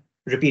phi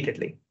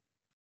repeatedly.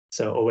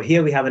 So over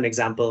here, we have an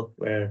example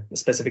where the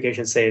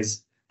specification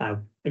says,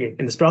 again,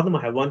 in this problem,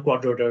 I have 1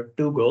 quadrotor,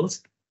 2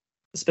 goals.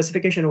 The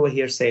specification over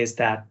here says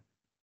that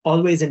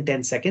always in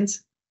 10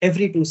 seconds,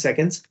 every 2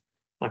 seconds,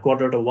 my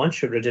quadrotor 1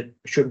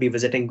 should be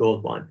visiting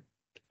goal 1.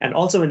 And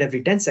also in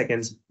every 10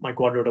 seconds, my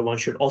quadrotor 1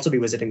 should also be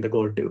visiting the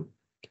goal 2.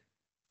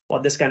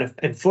 What this kind of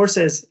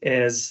enforces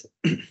is,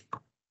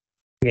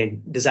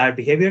 again, desired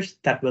behaviors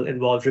that will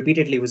involve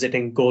repeatedly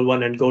visiting goal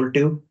 1 and goal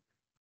 2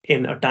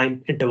 in a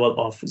time interval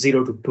of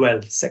 0 to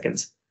 12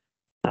 seconds.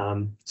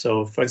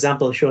 So for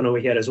example, shown over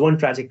here is one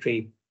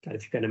trajectory that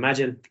if you can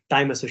imagine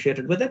time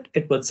associated with it,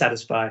 it would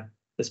satisfy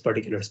this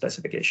particular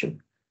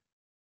specification.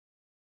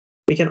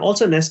 We can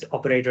also nest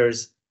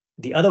operators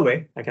the other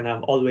way. I can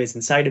have always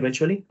inside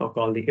eventually, or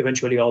call the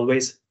eventually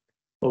always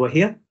over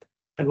here.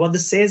 And what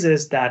this says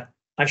is that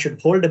I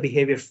should hold a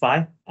behavior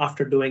phi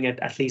after doing it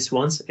at least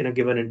once in a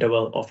given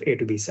interval of A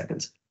to B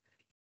seconds.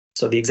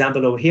 So the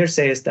example over here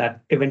says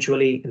that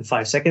eventually in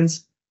 5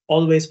 seconds,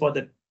 always for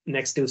the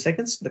next 2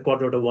 seconds, the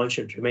quadrotor 1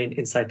 should remain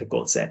inside the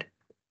goal set.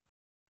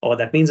 Or what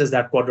that means is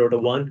that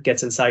quadrotor 1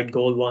 gets inside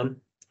goal 1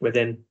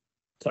 within,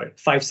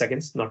 5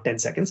 seconds, not 10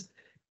 seconds,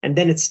 and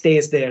then it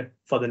stays there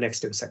for the next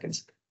 2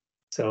 seconds.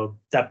 So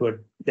that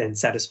would then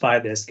satisfy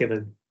this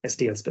given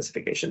STL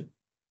specification.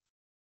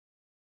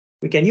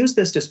 We can use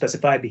this to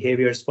specify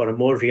behaviors for a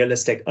more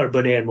realistic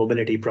urban air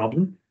mobility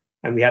problem.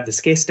 And we have this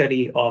case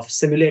study of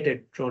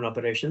simulated drone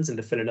operations in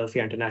the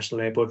Philadelphia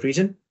International Airport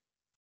region.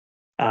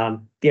 The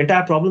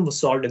entire problem was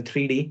solved in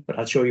 3D, but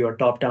I'll show you a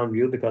top-down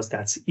view because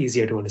that's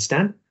easier to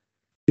understand.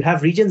 You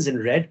have regions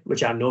in red,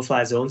 which are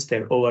no-fly zones.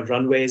 They're over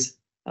runways,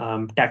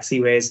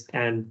 taxiways,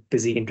 and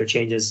busy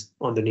interchanges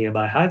on the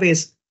nearby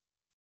highways.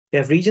 You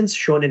have regions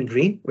shown in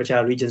green, which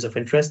are regions of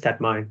interest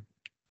that my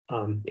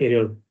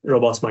aerial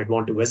robots might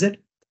want to visit.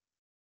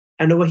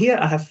 And over here,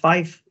 I have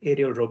 5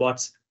 aerial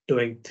robots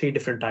doing 3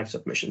 different types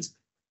of missions.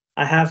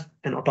 I have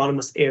an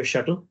autonomous air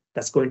shuttle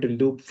that's going to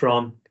loop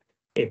from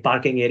a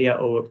parking area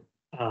or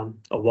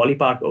a Wally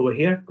Park over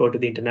here, go to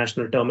the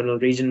international terminal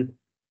region,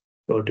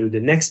 go to the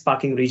next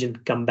parking region,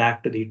 come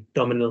back to the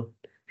terminal,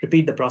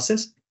 repeat the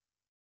process,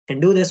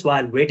 and do this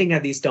while waiting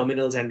at these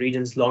terminals and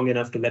regions long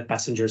enough to let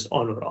passengers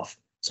on or off.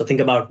 So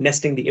think about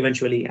nesting the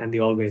eventually and the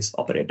always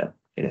operator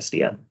in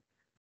STL.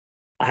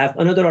 I have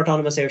another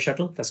autonomous air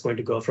shuttle that's going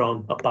to go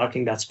from a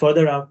parking that's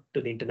further out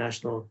to the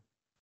international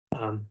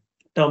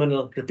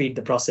terminal, repeat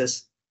the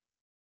process.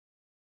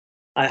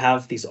 I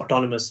have these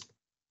autonomous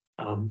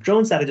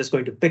drones that are just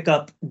going to pick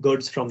up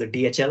goods from the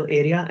DHL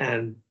area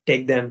and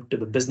take them to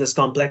the business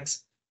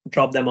complex,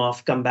 drop them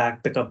off, come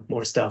back, pick up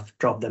more stuff,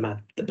 drop them at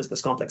the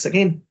business complex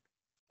again.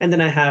 And then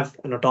I have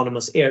an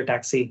autonomous air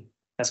taxi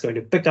that's going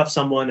to pick up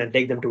someone and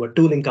take them to a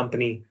tooling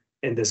company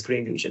in this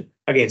green region.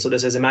 Again, so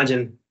this is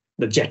imagine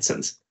the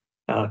Jetsons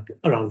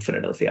around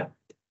Philadelphia.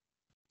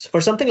 So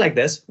for something like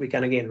this, we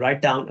can again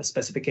write down a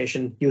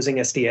specification using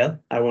STL.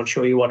 I won't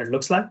show you what it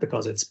looks like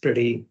because it's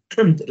pretty,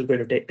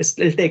 it'll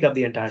take up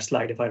the entire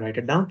slide if I write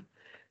it down.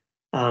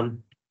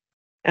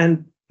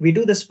 And we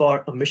do this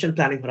for a mission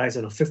planning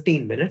horizon of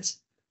 15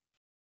 minutes.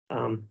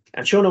 And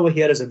shown over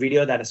here is a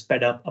video that is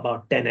sped up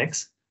about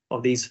 10x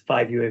of these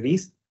 5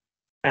 UAVs.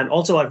 And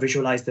also I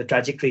visualize the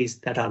trajectories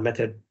that our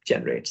method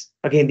generates.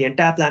 Again, the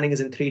entire planning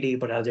is in 3D,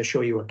 but I'll just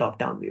show you a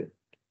top-down view.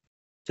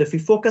 So if we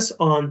focus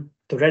on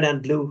the red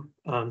and blue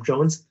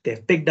drones,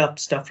 they've picked up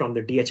stuff from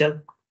the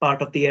DHL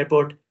part of the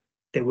airport.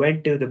 They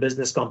went to the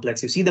business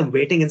complex. You see them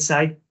waiting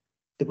inside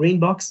the green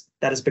box.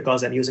 That is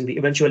because I'm using the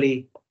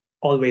eventually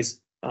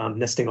always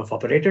nesting of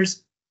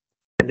operators.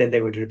 And then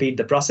they would repeat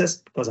the process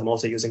because I'm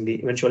also using the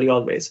eventually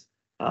always,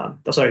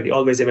 the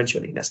always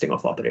eventually nesting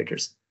of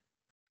operators.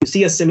 You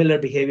see a similar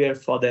behavior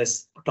for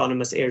this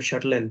autonomous air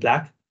shuttle in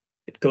black.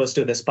 It goes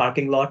to this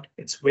parking lot.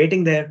 It's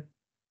waiting there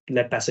to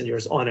let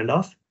passengers on and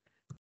off.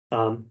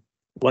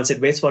 Once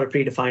it waits for a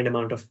predefined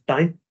amount of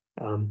time,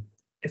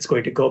 it's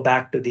going to go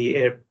back to the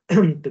air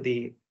to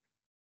the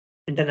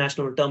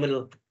international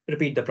terminal,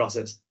 repeat the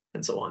process,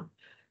 and so on.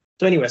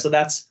 So anyway, so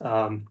that's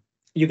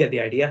you get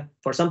the idea.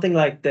 For something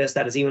like this,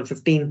 that is even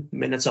 15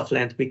 minutes of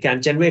length, we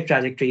can generate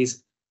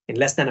trajectories in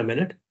less than a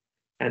minute,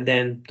 and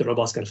then the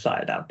robots can fly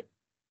it out.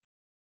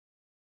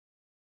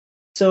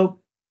 So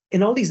in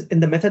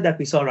the method that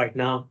we saw right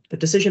now, the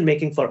decision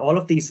making for all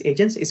of these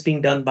agents is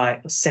being done by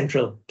a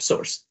central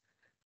source.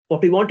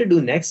 What we want to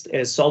do next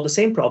is solve the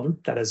same problem,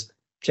 that is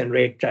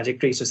generate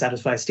trajectories to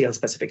satisfy STL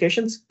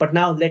specifications, but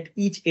now let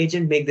each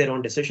agent make their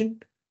own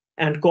decision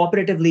and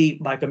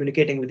cooperatively, by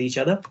communicating with each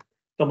other,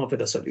 come up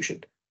with a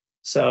solution.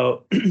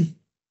 So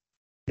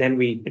then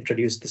we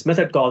introduce this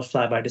method called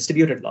flyby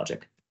distributed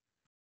logic.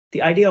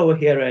 The idea over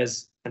here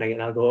is, and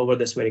again, I'll go over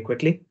this very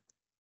quickly,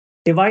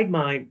 divide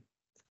my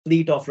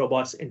fleet of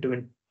robots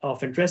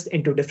of interest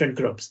into different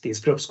groups. These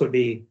groups could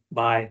be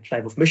by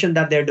type of mission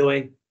that they're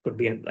doing, could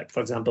be in, like,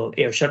 for example,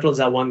 air shuttles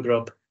are one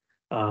group,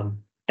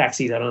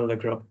 taxis are another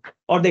group,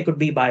 or they could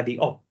be by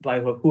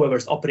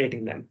whoever's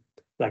operating them.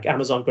 Like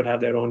Amazon could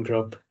have their own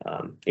group,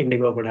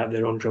 Indigo could have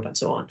their own group, and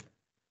so on.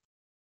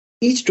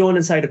 Each drone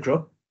inside a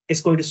group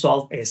is going to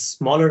solve a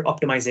smaller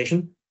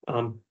optimization.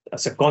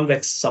 As a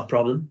convex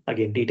subproblem.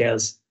 Again,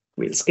 details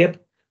we'll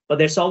skip, but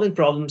they're solving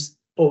problems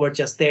over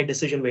just their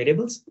decision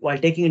variables while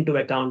taking into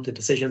account the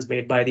decisions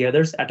made by the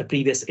others at a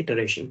previous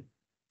iteration.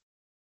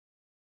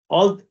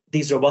 All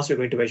these robots we're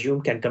going to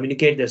assume can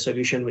communicate their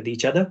solution with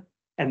each other,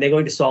 and they're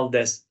going to solve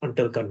this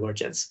until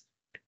convergence.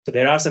 So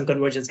there are some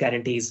convergence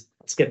guarantees.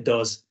 I'll skip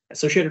those.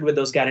 Associated with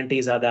those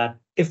guarantees are that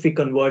if we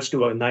converge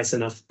to a nice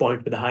enough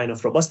point with a high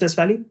enough robustness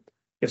value,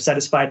 you've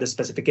satisfied the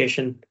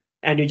specification,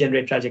 and you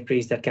generate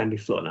trajectories that can be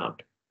flown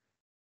out.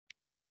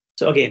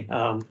 So again,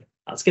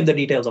 I'll skip the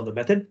details of the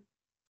method,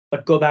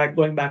 but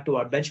going back to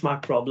our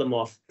benchmark problem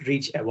of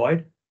reach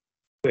avoid,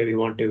 where we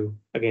want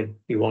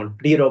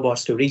D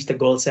robots to reach the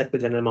goal set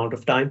within an amount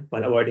of time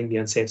while avoiding the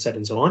unsafe set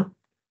and so on.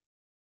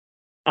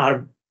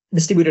 Our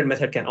distributed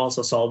method can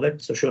also solve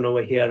it. So shown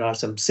over here are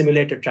some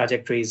simulated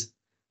trajectories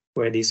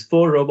where these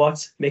 4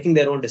 robots making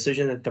their own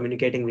decision and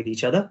communicating with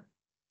each other,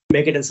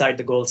 make it inside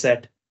the goal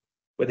set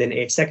within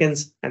 8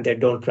 seconds, and they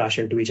don't crash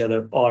into each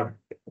other or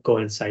go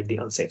inside the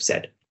unsafe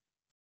set.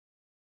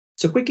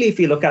 So quickly, if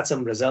you look at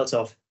some results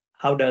of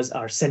how does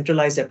our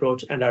centralized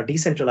approach and our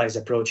decentralized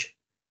approach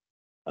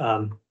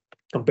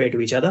compare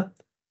to each other,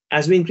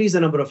 as we increase the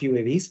number of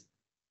UAVs,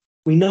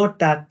 we note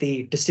that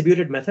the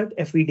distributed method,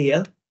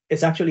 FVDL,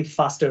 is actually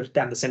faster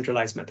than the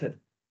centralized method.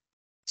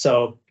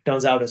 So it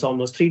turns out it's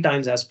almost 3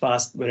 times as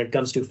fast when it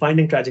comes to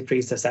finding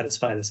trajectories that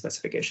satisfy the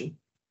specification.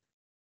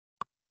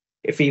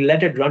 If we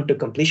let it run to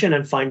completion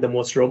and find the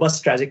most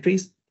robust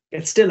trajectories,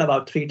 it's still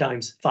about 3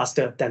 times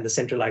faster than the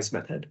centralized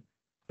method,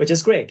 which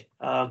is great.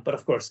 But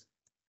of course,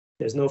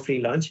 there's no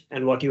free lunch.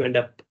 And what you end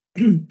up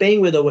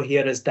paying with over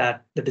here is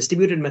that the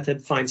distributed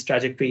method finds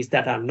trajectories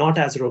that are not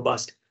as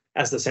robust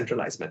as the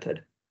centralized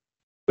method,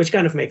 which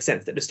kind of makes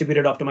sense. The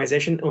distributed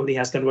optimization only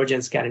has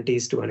convergence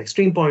guarantees to an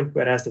extreme point,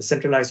 whereas the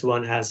centralized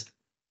one has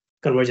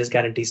convergence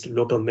guarantees to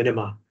local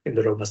minima in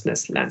the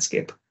robustness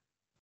landscape.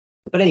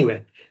 But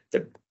anyway,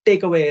 the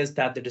takeaway is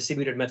that the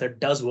distributed method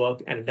does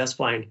work and it does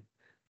find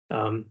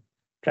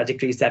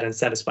trajectories that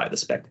satisfy the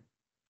spec.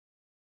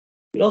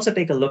 We'll also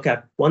take a look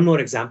at one more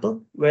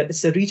example where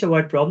it's a reach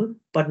avoid problem,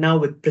 but now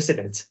with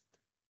precedence,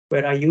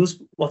 where I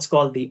use what's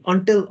called the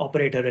until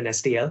operator in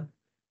STL.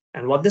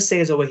 And what this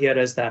says over here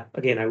is that,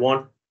 again, I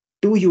want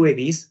 2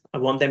 UAVs. I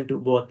want them to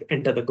both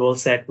enter the goal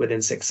set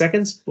within 6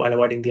 seconds while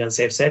avoiding the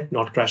unsafe set,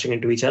 not crashing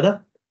into each other.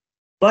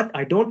 But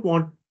I don't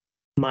want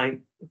my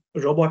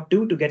robot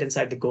 2 to get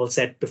inside the goal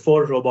set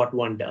before robot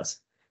 1 does.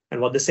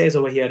 And what this says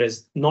over here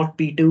is not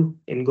P2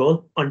 in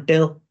goal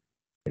until,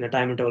 in a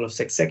time interval of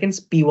 6 seconds,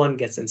 P1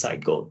 gets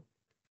inside goal.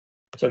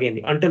 So again,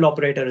 the until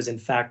operator is in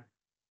fact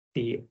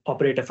the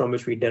operator from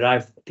which we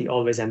derive the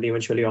always and the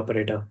eventually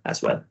operator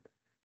as well.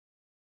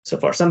 So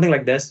for something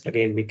like this,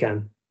 again, we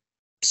can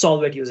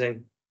solve it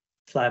using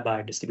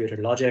flyby distributed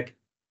logic.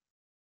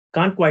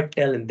 Can't quite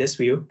tell in this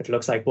view. It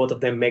looks like both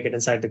of them make it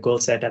inside the goal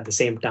set at the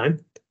same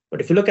time.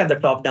 But if you look at the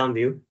top-down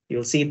view,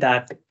 you'll see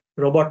that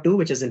robot 2,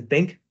 which is in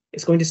pink,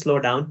 is going to slow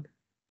down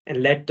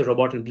and let the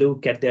robot in blue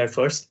get there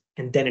first,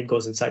 and then it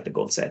goes inside the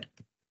goal set.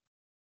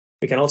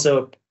 We can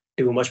also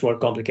do much more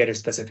complicated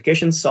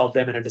specifications, solve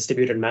them in a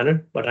distributed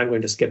manner, but I'm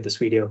going to skip this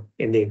video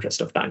in the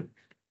interest of time.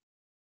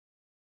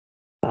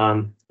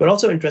 We're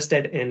also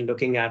interested in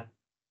looking at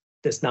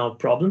this now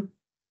problem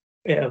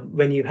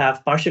when you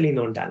have partially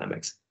known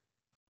dynamics.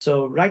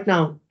 So right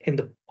now, in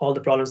all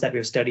the problems that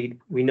we've studied,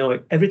 we know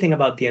everything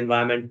about the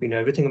environment, we know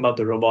everything about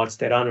the robots,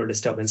 there are no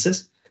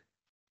disturbances.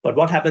 But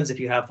what happens if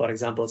you have, for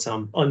example,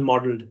 some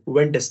unmodeled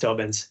wind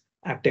disturbance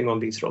acting on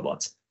these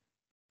robots?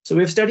 So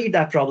we've studied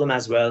that problem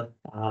as well.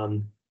 I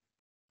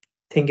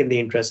think in the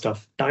interest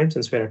of time,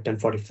 since we're at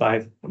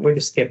 10:45, I'm going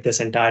to skip this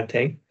entire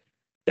thing.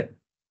 The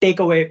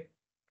takeaway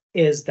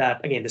is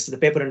that, again, this is the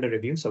paper under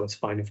review, so it's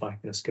fine if I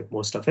skip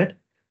most of it.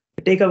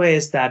 The takeaway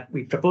is that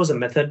we propose a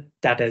method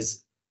that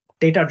is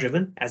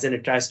data-driven, as in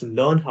it tries to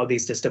learn how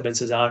these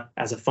disturbances are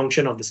as a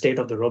function of the state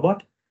of the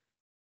robot.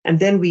 And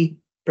then we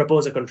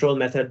propose a control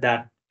method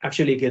that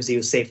actually gives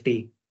you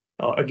safety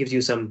or gives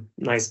you some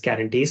nice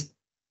guarantees,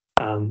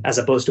 as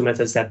opposed to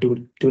methods that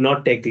do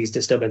not take these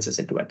disturbances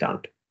into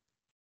account.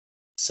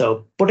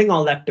 So putting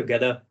all that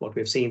together, what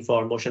we've seen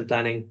for motion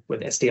planning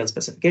with STL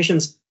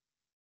specifications,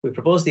 we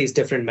propose these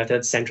different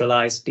methods,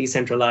 centralized,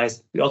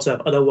 decentralized. We also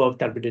have other work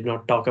that we did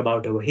not talk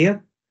about over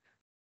here.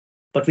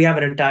 But we have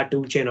an entire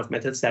tool chain of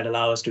methods that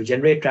allow us to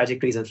generate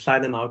trajectories and fly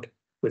them out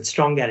with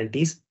strong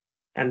guarantees.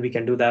 And we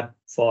can do that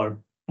for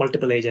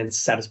multiple agents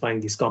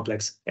satisfying these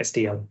complex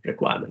STL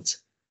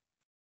requirements.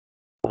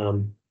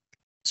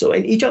 So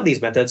in each of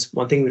these methods,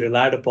 one thing we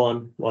relied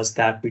upon was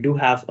that we do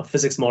have a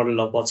physics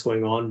model of what's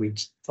going on.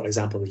 For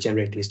example, we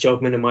generate these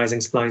choke minimizing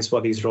splines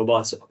for these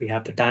robots. We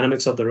have the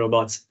dynamics of the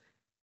robots.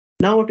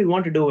 Now what we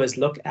want to do is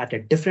look at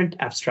a different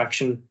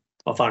abstraction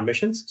of our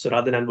missions. So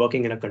rather than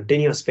working in a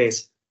continuous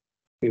space,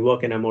 we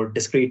work in a more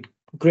discrete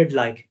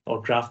grid-like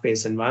or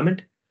graph-based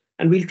environment.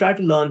 And we'll try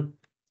to learn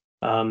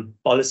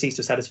policies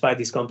to satisfy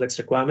these complex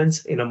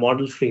requirements in a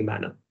model-free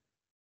manner.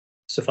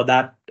 So for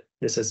that,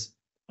 this is,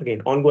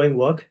 again, ongoing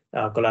work,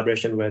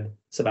 collaboration with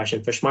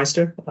Sebastian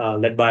Fischmeister,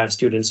 led by our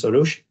student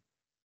Soroush.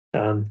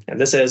 And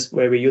this is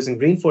where we're using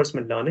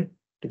reinforcement learning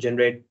to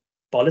generate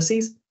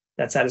policies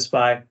that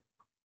satisfy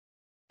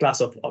class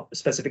of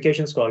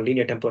specifications called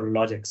linear temporal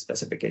logic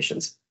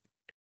specifications.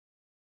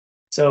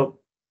 So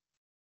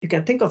you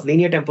can think of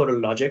linear temporal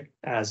logic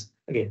as,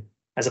 again,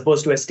 as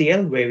opposed to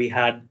STL, where we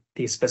had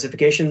these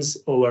specifications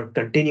over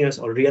continuous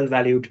or real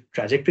valued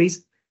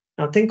trajectories.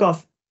 Now think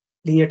of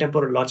linear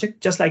temporal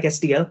logic just like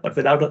STL, but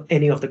without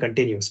any of the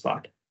continuous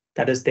part.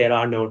 That is, there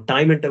are no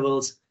time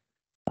intervals.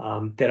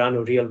 There are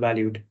no real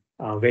valued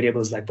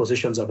variables like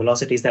positions or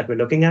velocities that we're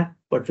looking at,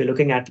 but we're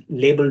looking at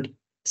labeled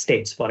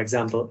states. For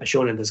example, as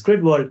shown in this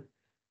grid world,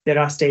 there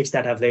are states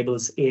that have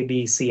labels A,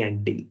 B, C,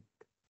 and D.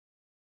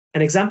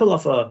 An example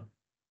of a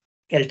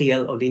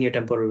LTL or linear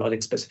temporal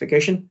logic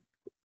specification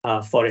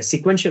for a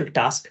sequential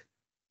task,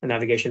 a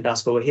navigation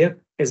task over here,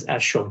 is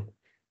as shown.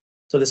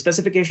 So the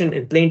specification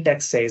in plain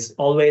text says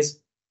always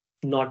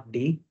not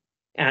D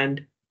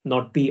and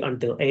not B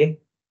until A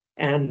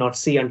and not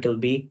C until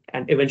B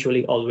and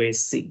eventually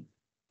always C.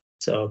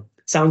 So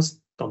it sounds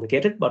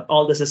complicated, but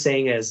all this is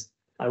saying is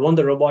I want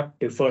the robot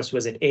to first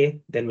visit A,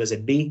 then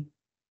visit B,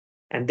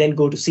 and then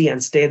go to C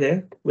and stay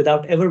there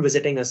without ever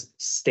visiting a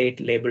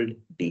state labeled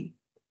D.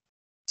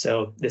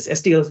 So this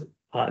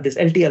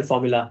LTL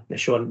formula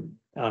is shown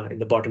in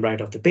the bottom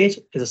right of the page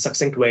is a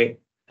succinct way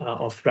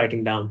of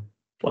writing down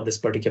what this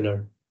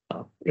particular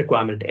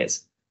requirement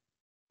is.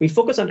 We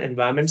focus on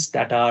environments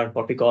that are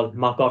what we call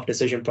Markov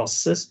decision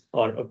processes,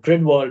 or a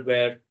grid world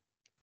where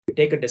you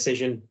take a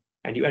decision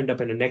and you end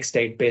up in a next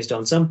state based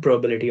on some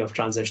probability of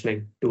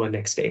transitioning to a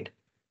next state.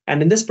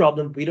 And in this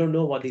problem, we don't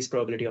know what these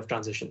probability of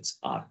transitions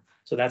are.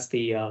 So that's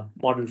the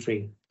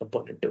model-free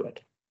component to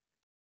it.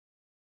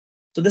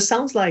 So this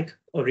sounds like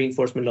a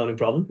reinforcement learning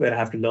problem where I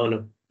have to learn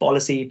a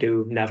policy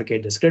to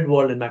navigate this grid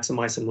world and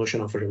maximize the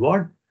notion of a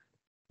reward.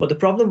 But the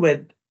problem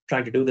with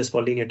trying to do this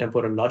for linear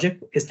temporal logic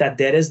is that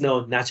there is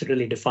no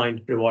naturally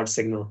defined reward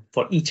signal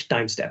for each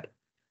time step.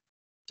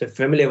 So if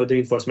you're familiar with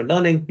reinforcement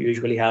learning, you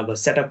usually have a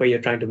setup where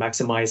you're trying to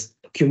maximize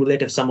the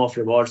cumulative sum of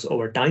rewards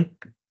over time.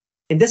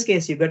 In this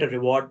case, you get a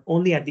reward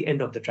only at the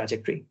end of the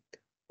trajectory.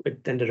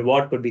 Then the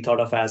reward could be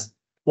thought of as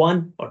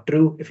 1 or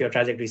true if your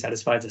trajectory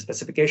satisfies the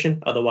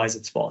specification, otherwise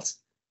it's false.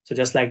 So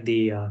just like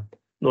the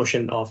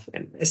notion of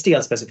an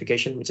STL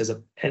specification, which is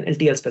an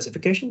LTL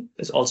specification,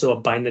 is also a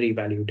binary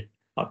valued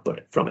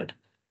output from it.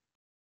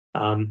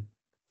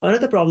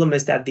 Another problem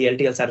is that the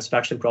LTL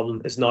satisfaction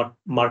problem is not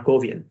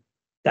Markovian.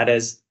 That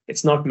is,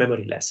 it's not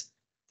memoryless.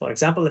 For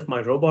example, if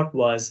my robot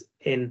was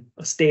in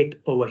a state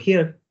over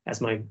here, as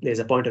my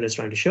laser pointer is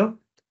trying to show,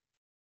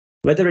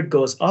 whether it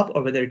goes up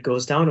or whether it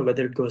goes down or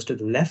whether it goes to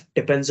the left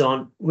depends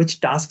on which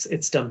tasks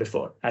it's done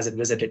before. Has it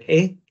visited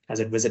A? Has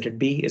it visited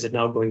B? Is it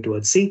now going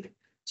towards C?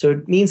 So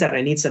it means that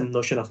I need some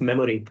notion of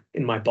memory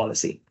in my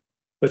policy,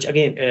 which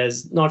again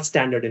is not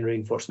standard in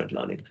reinforcement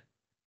learning.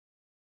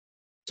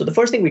 So the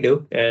first thing we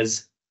do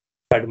is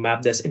try to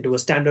map this into a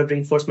standard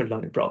reinforcement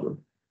learning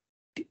problem.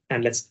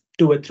 And let's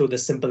do it through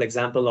this simple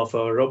example of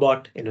a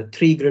robot in a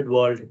 3-grid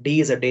world.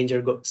 D is a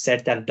danger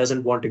set that it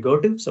doesn't want to go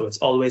to, so it's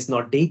always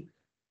not D.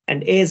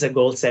 And A is a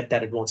goal set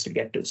that it wants to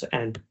get to, so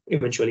and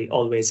eventually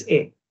always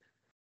A.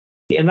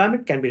 The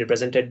environment can be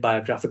represented by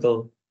a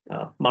graphical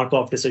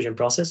Markov decision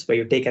process where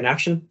you take an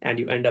action and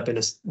you end up in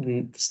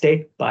a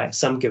state by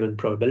some given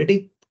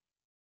probability.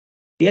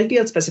 The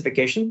LTL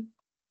specification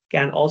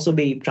can also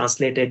be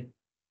translated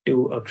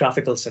to a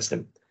graphical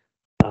system.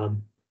 I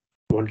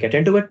won't get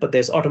into it, but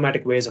there's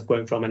automatic ways of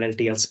going from an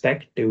LTL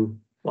spec to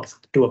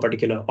a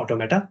particular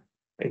automata.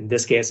 In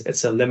this case,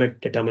 it's a limit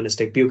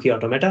deterministic Buki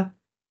automata.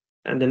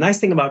 And the nice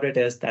thing about it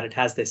is that it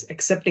has this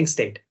accepting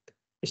state,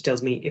 which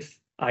tells me if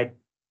I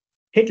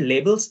hit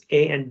labels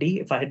A and D,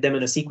 if I hit them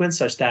in a sequence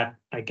such that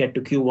I get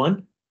to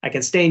Q1, I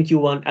can stay in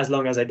Q1 as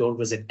long as I don't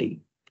visit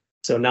D.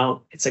 So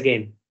now it's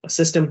again a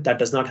system that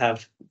does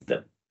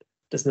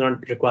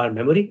not require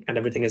memory, and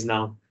everything is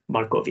now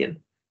Markovian.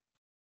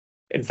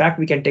 In fact,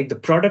 we can take the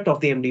product of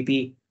the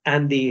MDP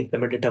and the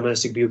limit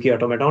deterministic Buki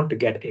automaton to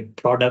get a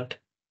product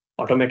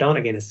automaton.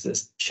 Again, it's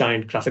this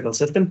giant graphical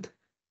system.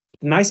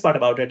 The nice part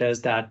about it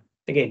is that,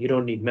 again, you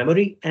don't need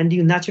memory, and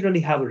you naturally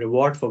have a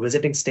reward for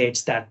visiting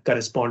states that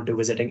correspond to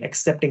visiting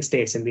accepting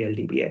states in the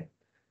LDBA.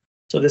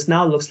 So this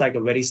now looks like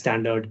a very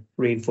standard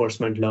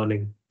reinforcement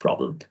learning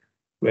problem,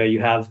 where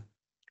you have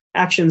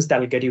actions that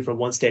will get you from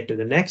one state to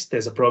the next.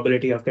 There's a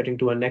probability of getting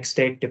to a next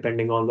state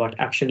depending on what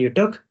action you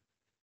took.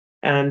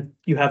 And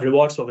you have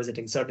rewards for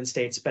visiting certain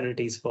states,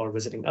 penalties for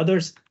visiting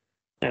others.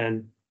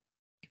 And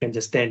you can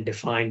just then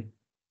define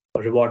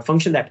a reward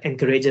function that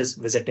encourages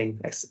visiting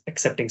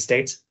accepting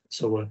states.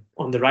 So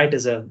on the right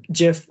is a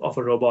GIF of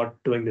a robot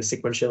doing the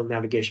sequential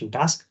navigation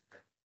task.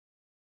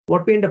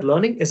 What we end up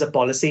learning is a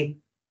policy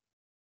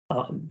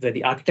where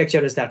the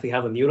architecture is that we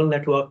have a neural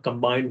network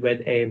combined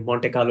with a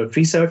Monte Carlo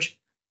tree search.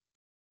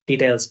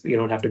 Details you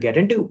don't have to get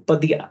into,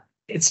 but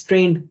it's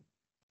trained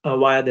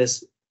via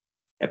this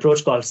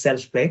approach called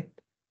self-play,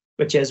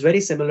 which is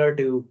very similar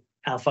to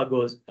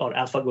AlphaGo or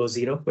AlphaGo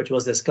Zero, which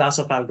was this class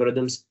of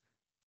algorithms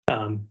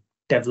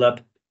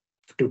developed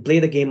to play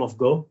the game of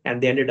Go,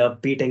 and they ended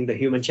up beating the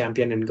human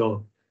champion in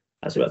Go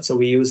as well. So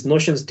we use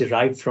notions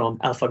derived from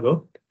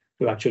AlphaGo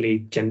to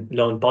actually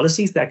learn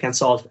policies that can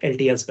solve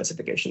LTL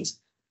specifications.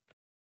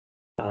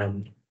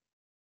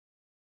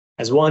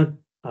 As one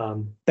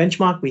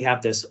benchmark, we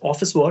have this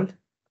office world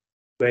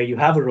where you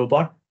have a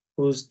robot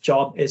whose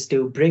job is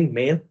to bring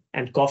mail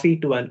and coffee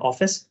to an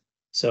office.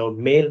 So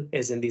mail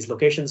is in these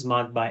locations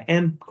marked by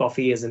M,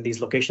 coffee is in these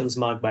locations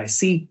marked by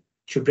C.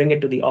 should bring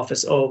it to the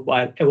office O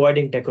while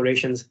avoiding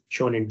decorations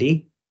shown in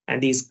D.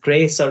 And these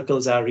gray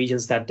circles are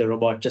regions that the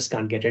robot just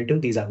can't get into.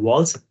 These are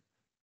walls.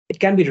 It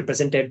can be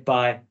represented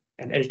by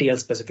an LTL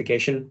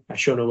specification as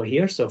shown over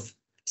here. So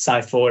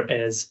psi4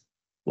 is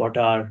what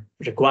our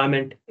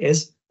requirement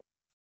is.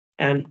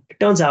 And it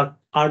turns out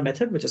our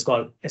method, which is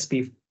called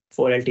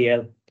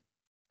SP4LTL,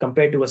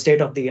 compared to a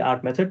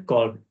state-of-the-art method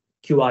called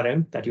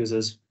QRM that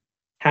uses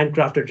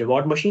handcrafted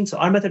reward machines. So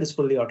our method is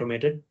fully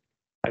automated.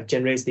 It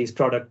generates these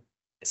product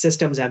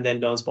systems and then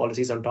learns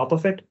policies on top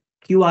of it.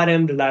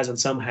 QRM relies on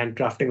some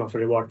handcrafting of a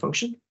reward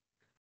function.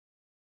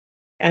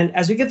 And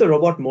as we give the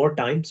robot more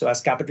time, so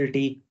as capital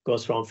T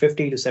goes from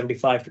 50 to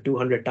 75 to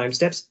 200 time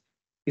steps,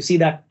 you see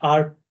that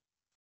our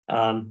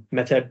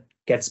method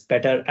gets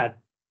better at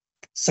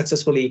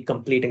successfully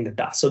completing the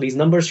task. So these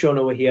numbers shown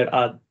over here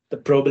are the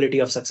probability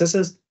of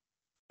successes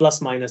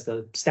plus minus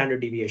the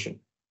standard deviation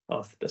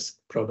of this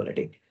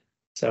probability.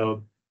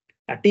 So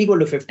at t equal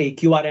to 50,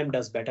 QRM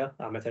does better.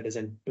 Our method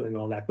isn't doing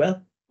all that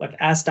well. But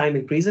as time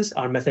increases,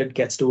 our method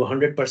gets to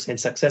 100%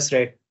 success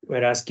rate,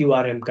 whereas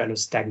QRM kind of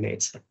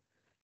stagnates.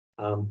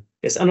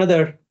 There's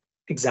another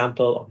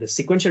example of the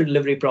sequential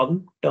delivery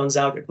problem. Turns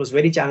out it was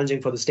very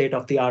challenging for the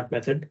state-of-the-art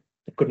method.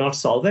 It could not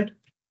solve it.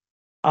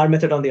 Our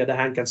method, on the other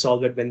hand, can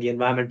solve it when the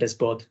environment is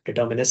both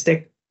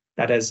deterministic,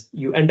 that is,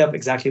 you end up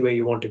exactly where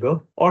you want to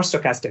go, or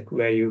stochastic,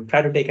 where you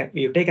try to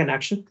take an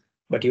action,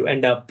 but you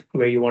end up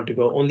where you want to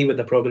go only with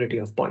the probability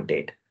of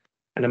 0.8,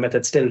 and the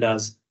method still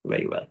does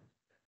very well.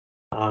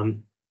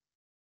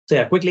 So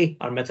yeah, quickly,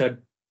 our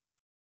method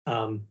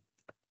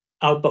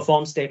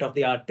outperforms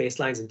state-of-the-art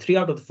baselines in 3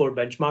 out of the 4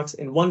 benchmarks.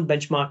 In one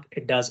benchmark,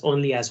 it does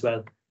only as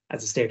well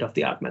as the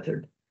state-of-the-art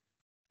method.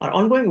 Our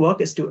ongoing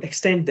work is to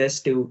extend this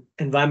to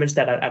environments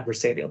that are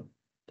adversarial.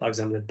 For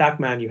example, in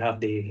Pac-Man, you have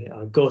the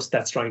ghost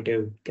that's trying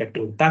to get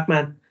to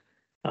Pac-Man.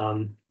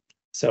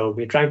 So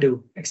we're trying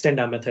to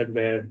extend our method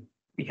where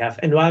we have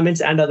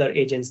environments and other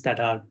agents that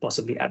are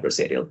possibly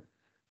adversarial.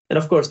 And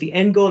of course, the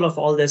end goal of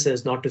all this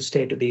is not to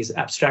stay to these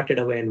abstracted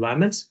away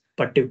environments,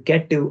 but to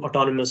get to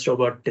autonomous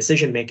robot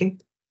decision-making.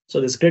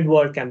 So this grid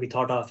world can be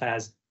thought of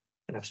as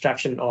an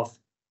abstraction of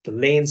the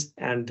lanes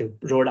and the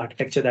road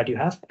architecture that you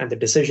have. And the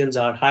decisions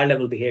are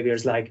high-level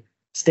behaviors like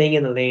staying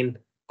in the lane,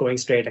 going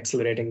straight,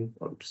 accelerating,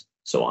 or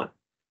so on.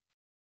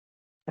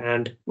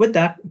 And with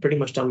that, I'm pretty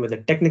much done with the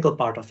technical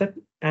part of it.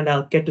 And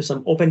I'll get to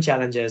some open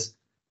challenges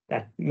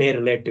that may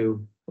relate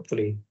to,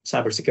 hopefully,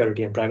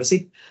 cybersecurity and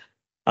privacy.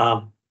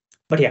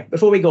 But yeah,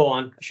 before we go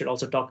on, I should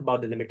also talk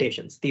about the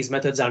limitations. These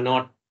methods are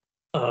not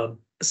a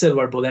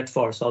silver bullet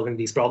for solving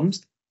these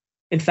problems.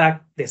 In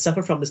fact, they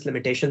suffer from this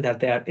limitation that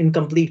they are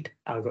incomplete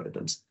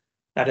algorithms.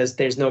 That is,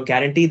 there's no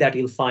guarantee that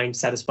you'll find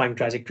satisfying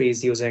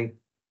trajectories using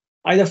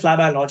either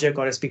flyby logic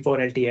or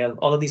SP4LTL.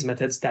 All of these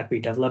methods that we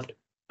developed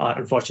are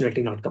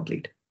unfortunately not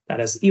complete. That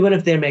is, even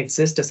if there may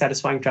exist a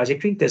satisfying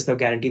trajectory, there's no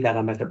guarantee that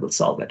our method will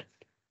solve it.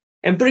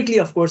 Empirically,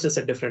 of course, it's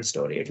a different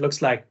story. It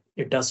looks like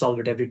it does solve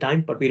it every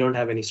time, but we don't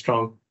have any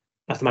strong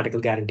mathematical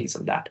guarantees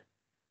on that.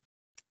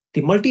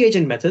 The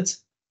multi-agent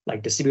methods,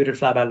 like distributed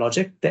flyby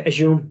logic, they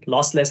assume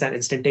lossless and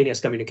instantaneous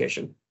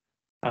communication.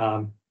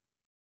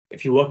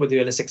 If you work with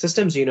realistic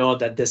systems, you know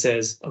that this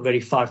is a very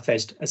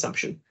far-fetched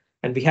assumption.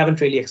 And we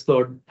haven't really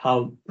explored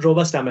how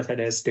robust our method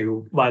is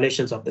to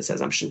violations of this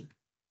assumption.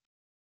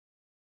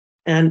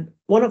 And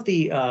one of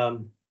the,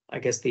 I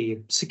guess, the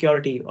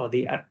security or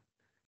the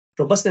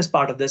robustness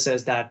part of this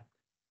is that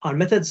our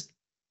methods,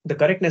 the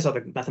correctness of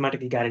the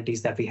mathematical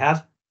guarantees that we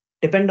have,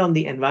 depend on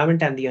the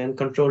environment and the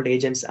uncontrolled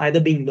agents either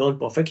being known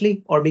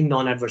perfectly or being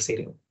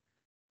non-adversarial,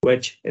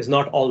 which is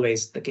not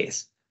always the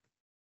case.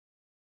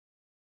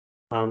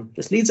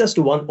 This leads us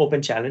to one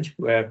open challenge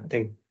where I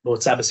think both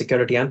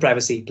cybersecurity and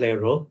privacy play a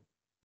role.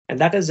 And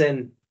that is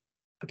in,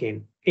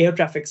 again, air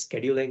traffic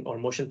scheduling or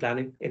motion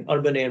planning in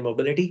urban air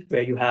mobility,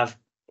 where you have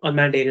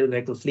unmanned aerial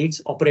vehicle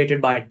fleets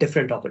operated by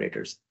different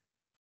operators.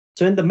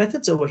 So in the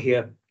methods over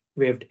here,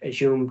 we've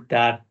assumed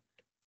that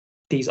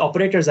these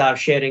operators are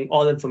sharing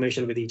all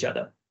information with each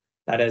other.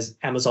 That is,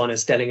 Amazon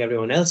is telling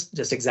everyone else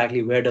just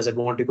exactly where does it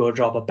want to go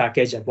drop a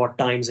package, at what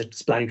times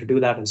it's planning to do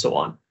that, and so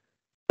on.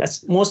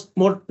 That's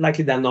more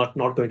likely than not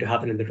going to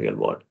happen in the real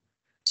world.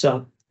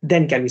 So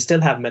then can we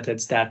still have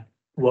methods that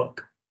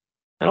work?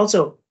 And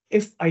also,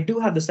 if I do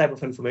have this type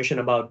of information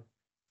about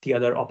the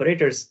other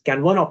operators,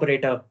 can one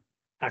operator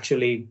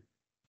actually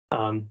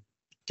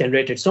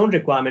generate its own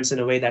requirements in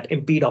a way that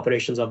impede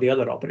operations of the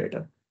other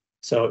operator?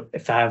 So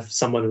if I have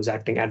someone who's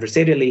acting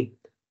adversarially,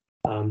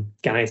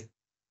 can I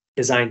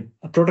design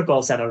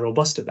protocols that are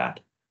robust to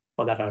that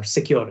or that are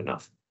secure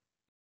enough?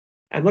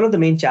 And one of the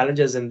main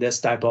challenges in this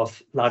type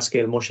of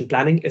large-scale motion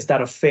planning is that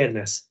of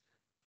fairness.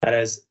 That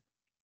is,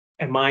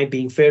 am I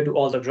being fair to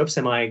all the groups?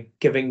 Am I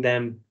giving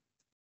them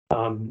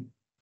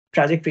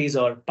trajectories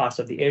or parts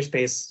of the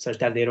airspace such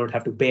that they don't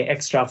have to pay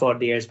extra for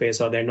the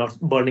airspace or they're not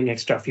burning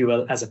extra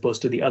fuel as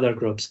opposed to the other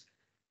groups?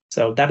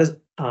 So that is,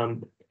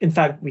 in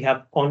fact, we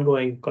have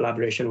ongoing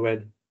collaboration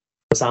with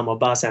Osam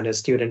Abbas and his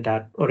student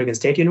at Oregon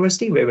State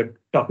University, where we're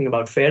talking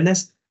about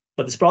fairness.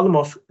 But this problem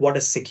of what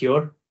is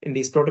secure in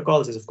these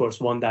protocols is, of course,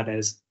 one that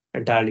is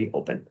entirely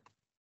open.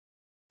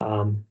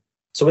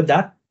 So with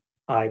that,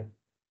 I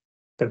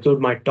conclude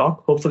my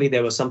talk. Hopefully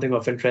there was something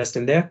of interest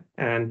in there.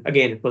 And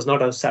again, it was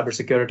not a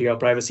cybersecurity or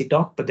privacy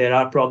talk, but there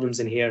are problems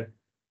in here,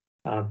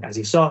 as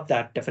you saw,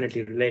 that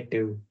definitely relate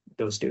to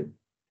those two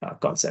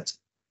concepts.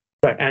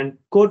 Right, and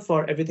code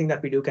for everything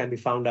that we do can be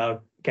found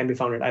at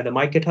either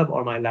my GitHub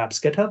or my lab's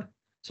GitHub.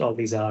 So all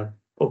these are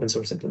open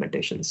source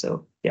implementations.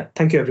 So yeah,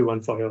 thank you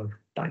everyone for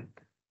your time.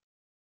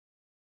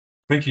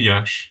 Thank you,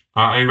 Yash.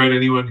 I invite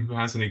anyone who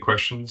has any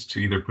questions to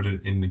either put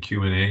it in the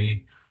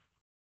Q&A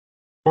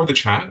or the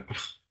chat.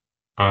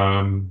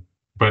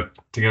 But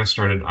to get us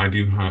started, I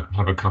do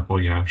have a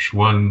couple, Yash.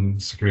 One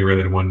security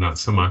related, one not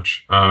so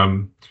much.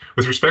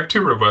 With respect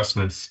to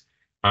robustness,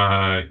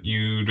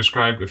 you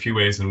described a few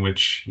ways in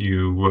which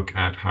you look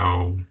at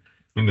how,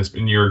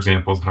 in your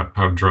examples,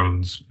 how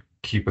drones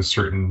keep a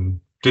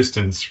certain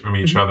distance from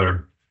each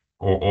other,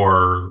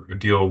 or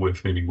deal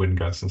with maybe wind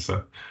gusts and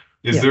stuff.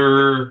 Is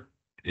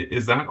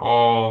that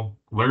all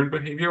learned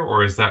behavior,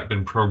 or has that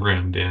been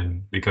programmed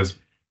in? Because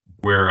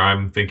where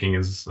I'm thinking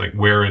is like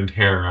wear and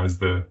tear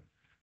as a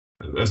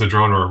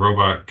drone or a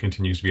robot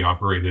continues to be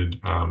operated,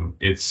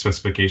 its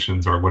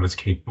specifications or what it's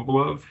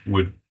capable of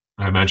would,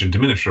 I imagine,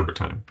 diminish over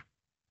time.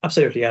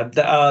 Absolutely, yeah.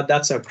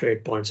 That's a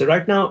great point. So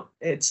right now,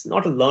 it's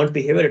not a learned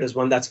behavior. It is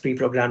one that's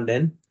pre-programmed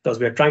in, because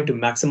we're trying to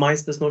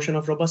maximize this notion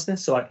of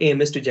robustness. So our aim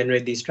is to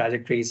generate these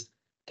trajectories.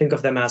 Think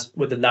of them as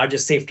with the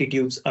largest safety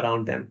tubes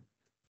around them.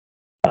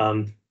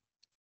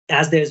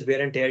 As there's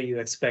wear and tear, you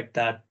expect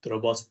that the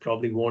robots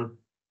probably won't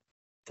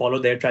follow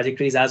their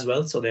trajectories as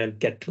well. So they'll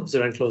get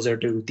closer and closer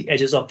to the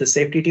edges of the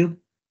safety tube.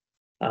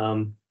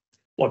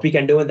 What we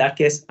can do in that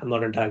case, I'm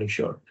not entirely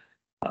sure.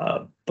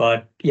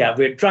 But yeah,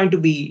 we're trying to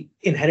be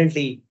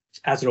inherently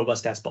as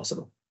robust as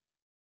possible.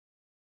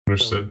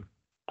 Understood.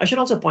 I should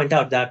also point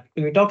out that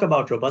when we talk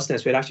about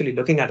robustness, we're actually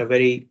looking at a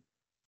very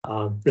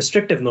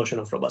restrictive notion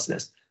of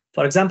robustness.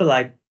 For example,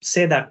 I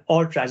say that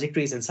all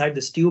trajectories inside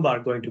this tube are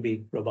going to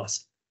be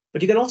robust,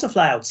 but you can also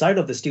fly outside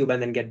of this tube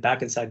and then get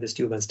back inside this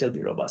tube and still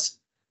be robust.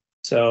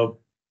 So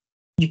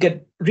you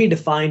could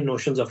redefine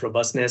notions of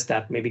robustness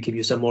that maybe give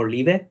you some more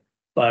leeway,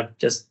 but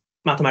just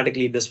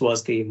mathematically, this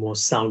was the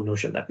most sound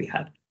notion that we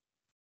had.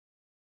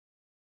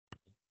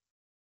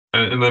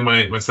 And then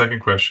my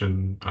second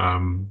question,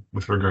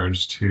 with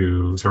regards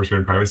to cybersecurity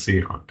and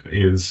privacy,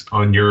 is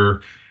on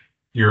your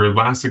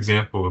last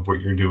example of what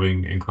you're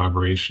doing in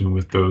collaboration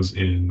with those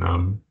in,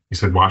 you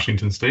said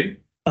Washington State?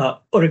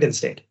 Oregon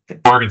State.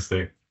 Oregon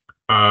State.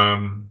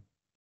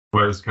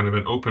 Was kind of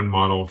an open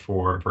model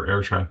for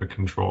air traffic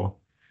control.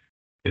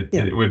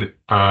 It would,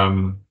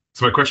 so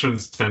my question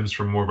stems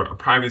from more of a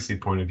privacy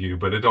point of view,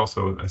 but it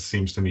also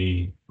seems to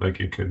me like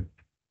it could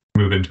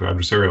move into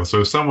adversarial. So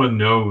if someone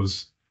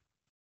knows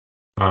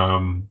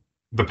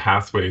the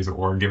pathways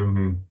or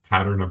given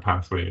pattern of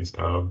pathways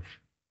of,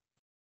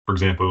 for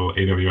example,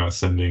 AWS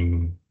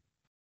sending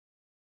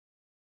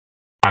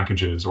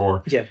packages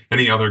or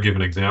any other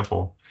given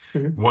example,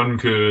 one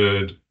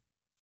could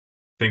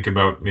think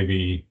about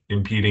maybe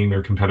impeding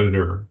their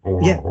competitor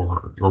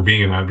or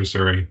being an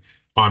adversary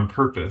on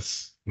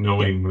purpose,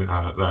 knowing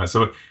that.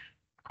 So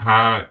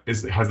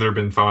has there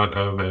been thought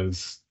of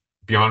as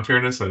beyond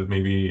fairness, as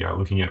maybe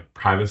looking at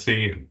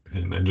privacy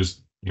and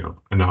just,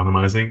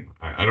 anonymizing?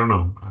 I don't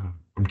know.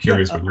 I'm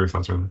curious what your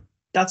thoughts are on that.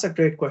 That's a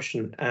great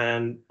question.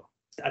 And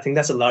I think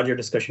that's a larger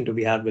discussion to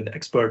be had with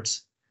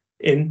experts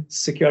in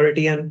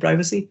security and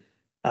privacy.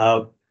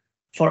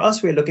 For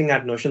us, we're looking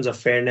at notions of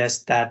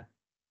fairness that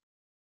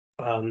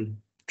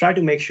try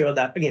to make sure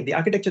that, again, the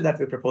architecture that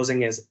we're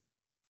proposing is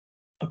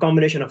a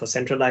combination of a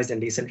centralized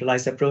and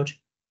decentralized approach,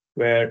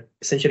 where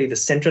essentially the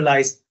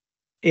centralized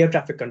air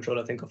traffic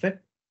controller, think of it,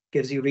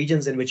 gives you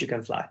regions in which you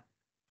can fly.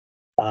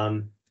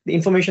 The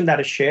information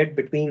that is shared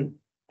between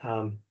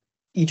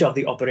each of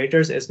the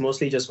operators is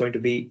mostly just going to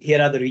be,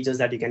 here are the regions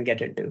that you can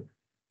get into.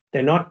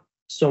 They're not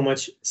so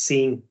much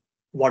seeing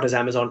what is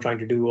Amazon trying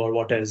to do or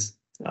what is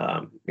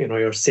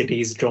your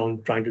city's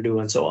drone trying to do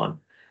and so on.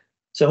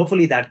 So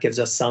hopefully that gives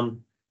us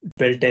some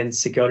built-in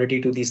security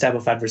to these type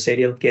of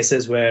adversarial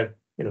cases where,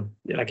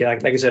 like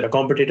I said, a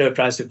competitor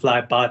tries to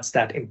fly paths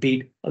that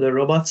impede other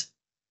robots.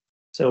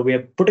 So we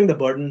are putting the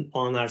burden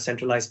on our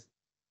centralized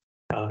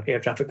air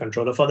traffic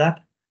controller for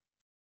that.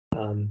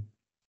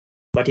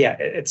 But yeah,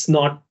 it's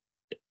not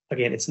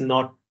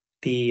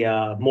the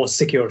most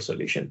secure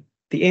solution.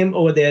 The aim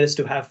over there is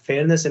to have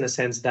fairness in a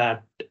sense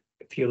that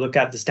if you look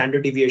at the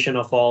standard deviation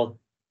of all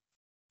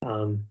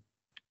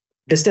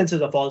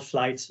distances of all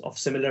flights of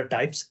similar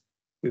types,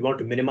 we want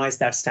to minimize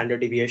that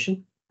standard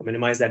deviation, or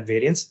minimize that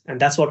variance,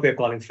 and that's what we're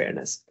calling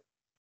fairness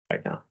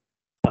right now.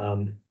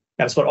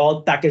 That's for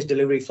all package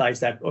delivery flights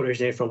that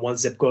originate from one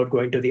zip code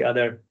going to the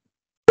other.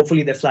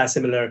 Hopefully they fly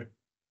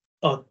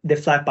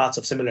paths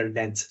of similar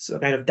lengths. So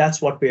kind of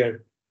that's what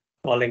we're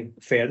calling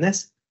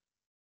fairness.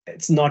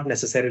 It's not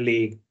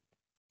necessarily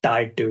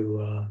tied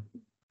to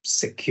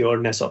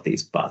secureness of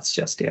these paths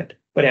just yet.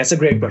 But yeah, it's a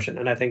great question,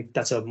 and I think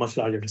that's a much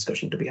larger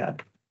discussion to be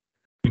had.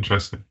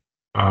 Interesting.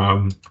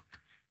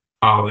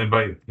 I'll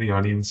invite the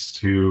audience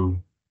to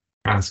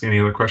ask any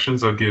other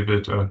questions. I'll give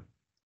it a.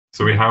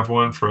 So we have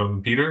one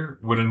from Peter.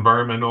 Would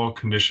environmental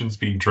conditions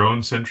be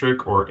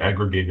drone-centric or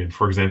aggregated?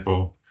 For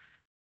example,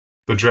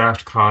 the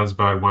draft caused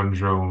by one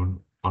drone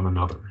on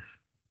another.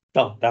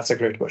 Oh, that's a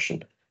great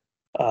question.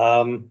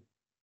 Right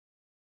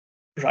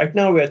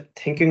now, we're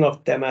thinking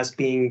of them as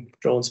being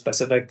drone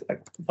specific,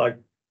 but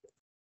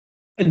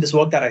in this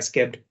work that I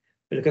skipped,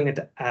 we're looking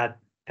at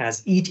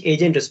as each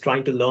agent is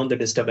trying to learn the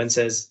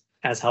disturbances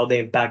as how they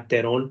impact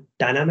their own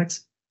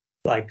dynamics.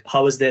 Like,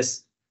 how is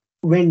this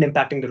wind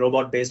impacting the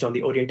robot based on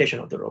the orientation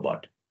of the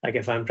robot? Like,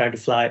 if I'm trying to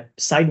fly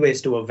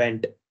sideways to a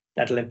vent,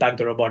 that'll impact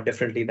the robot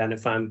differently than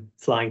if I'm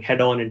flying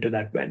head on into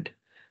that vent.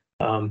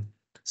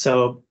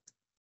 So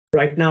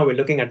right now, we're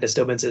looking at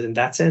disturbances in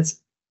that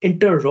sense.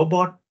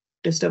 Inter-robot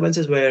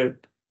disturbances where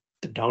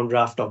the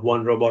downdraft of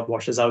one robot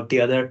washes out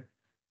the other.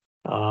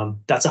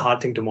 That's a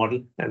hard thing to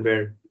model, and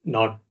we're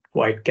not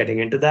quite getting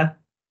into that.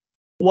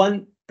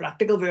 One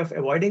practical way of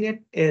avoiding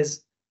it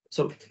is,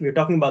 so we're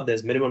talking about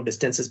there's minimum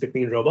distances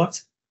between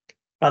robots.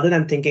 Rather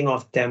than thinking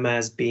of them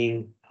as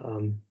being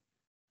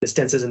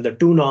distances in the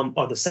two norm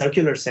or the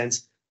circular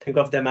sense, think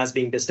of them as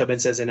being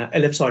disturbances in an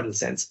ellipsoidal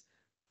sense,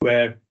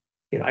 where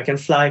I can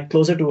fly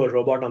closer to a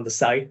robot on the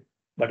side,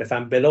 but if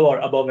I'm below or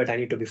above it, I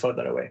need to be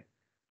further away.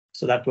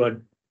 So that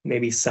would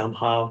maybe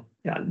somehow,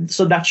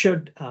 so that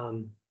should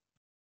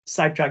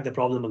sidetrack the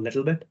problem a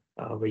little bit,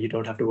 where you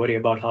don't have to worry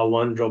about how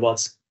one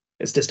robot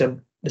is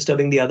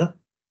disturbing the other.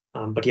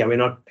 But yeah, we're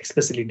not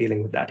explicitly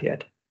dealing with that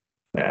yet.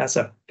 That's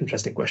an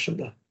interesting question,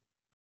 though.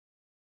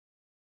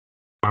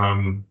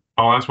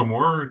 I'll ask one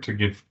more to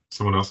give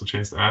someone else a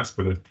chance to ask,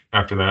 but if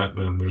after that,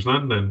 then there's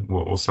none, then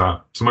we'll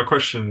stop. So my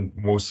question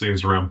mostly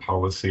is around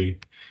policy.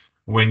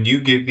 When you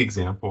give the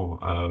example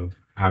of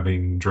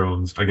having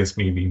drones, I guess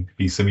maybe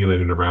be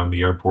simulated around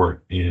the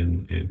airport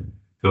in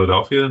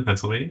Philadelphia and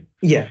Pennsylvania.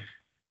 Yeah.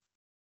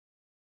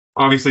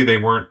 Obviously, they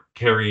weren't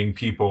carrying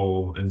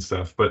people and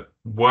stuff, but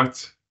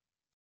what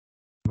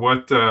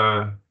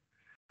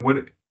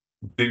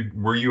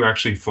were you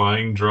actually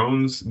flying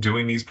drones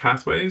doing these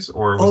pathways,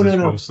 or was this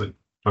mostly?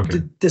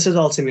 Okay. This is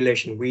all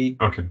simulation. We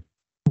okay.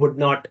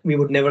 We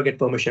would never get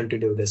permission to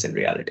do this in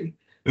reality.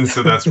 And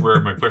so that's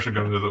where my question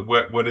comes into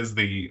what is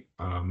the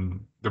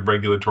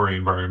regulatory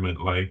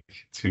environment like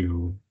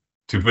to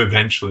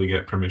eventually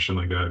get permission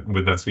like that?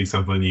 Would that be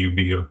something you'd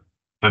be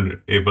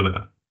able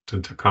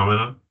to comment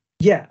on?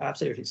 Yeah,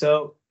 absolutely.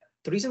 So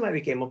the reason why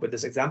we came up with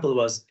this example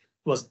was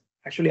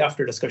actually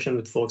after discussion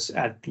with folks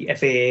at the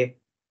FAA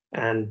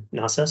and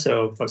NASA.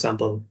 So, for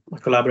example, my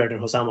collaborator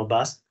Hossam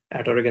Abbas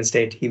at Oregon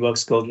State, he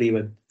works closely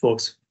with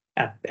folks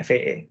at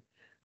FAA.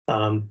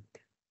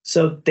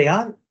 So they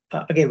are,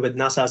 again, with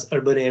NASA's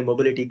Urban Air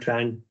Mobility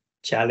Grand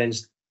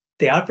Challenge,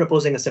 they are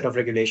proposing a set of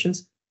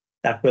regulations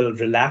that will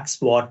relax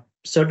what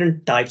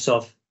certain types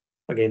of,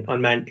 again,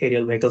 unmanned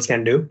aerial vehicles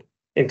can do,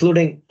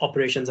 including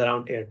operations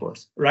around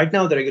airports. Right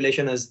now, the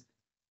regulation is,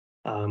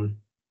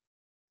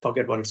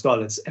 forget what it's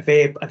called. It's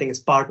FAA, I think it's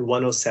Part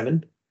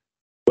 107,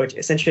 which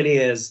essentially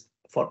is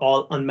for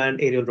all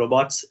unmanned aerial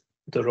robots,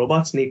 the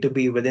robots need to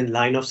be within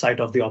line of sight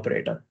of the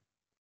operator.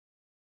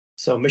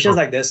 So missions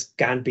like this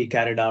can't be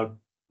carried out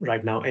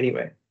right now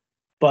anyway.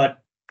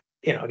 But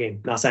again,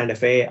 NASA and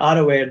FAA are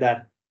aware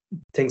that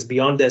things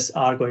beyond this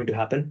are going to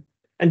happen.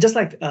 And just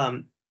like,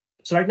 so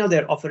right now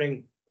they're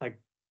offering like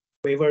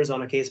waivers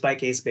on a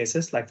case-by-case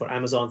basis. Like for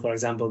Amazon, for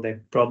example, they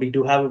probably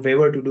do have a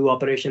waiver to do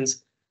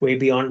operations way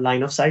beyond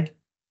line of sight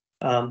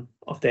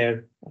of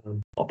their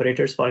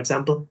operators, for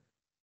example.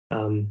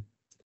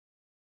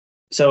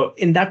 So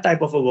in that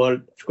type of a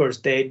world, of course,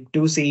 they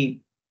do see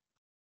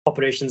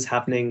operations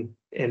happening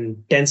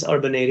in dense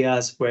urban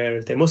areas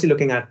where they're mostly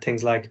looking at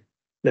things like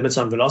limits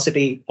on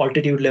velocity,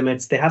 altitude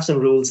limits. They have some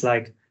rules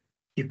like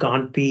you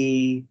can't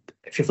be,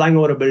 if you're flying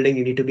over a building,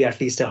 you need to be at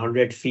least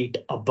 100 feet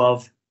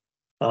above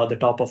the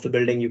top of the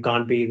building. You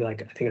can't be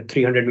like, I think, a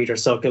 300-meter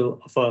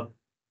circle of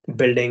a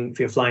building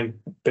if you're flying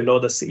below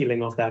the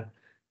ceiling of that.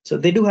 So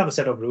they do have a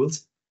set of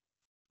rules.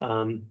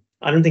 I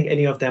don't think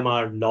any of them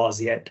are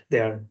laws yet.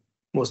 They're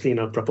mostly in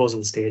a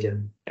proposal stage,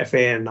 and FAA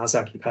and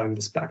NASA keep having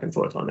this back and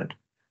forth on it.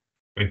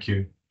 Thank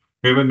you.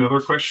 We have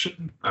another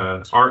question.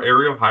 Are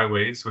aerial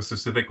highways with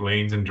specific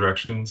lanes and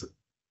directions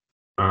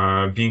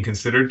being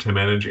considered to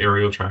manage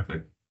aerial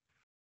traffic?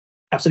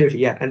 Absolutely,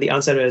 yeah. And the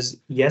answer is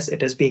yes,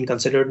 it is being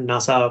considered.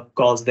 NASA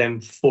calls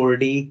them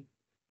 4D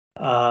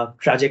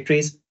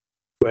trajectories,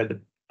 where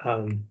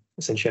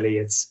essentially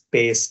it's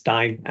space,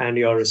 time, and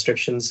your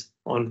restrictions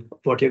on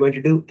what you're going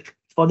to do.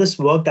 For this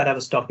work that I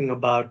was talking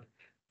about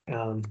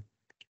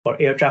for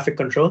air traffic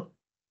control,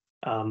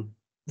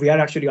 we are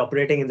actually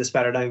operating in this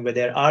paradigm where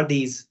there are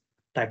these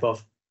type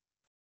of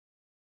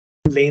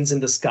lanes in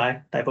the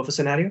sky type of a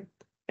scenario.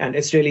 And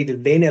it's really the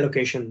lane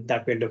allocation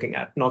that we're looking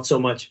at, not so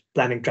much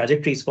planning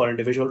trajectories for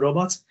individual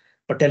robots,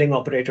 but telling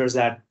operators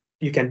that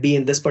you can be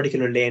in this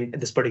particular lane at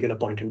this particular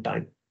point in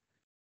time.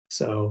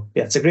 So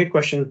yeah, it's a great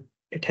question.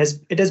 It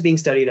is being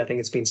studied. I think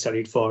it's been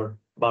studied for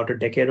about a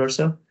decade or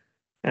so.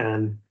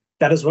 And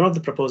that is one of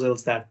the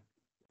proposals that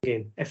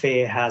again,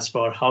 FAA has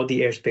for how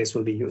the airspace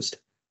will be used.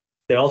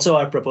 They also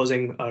are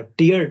proposing a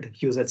tiered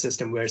usage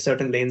system where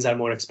certain lanes are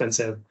more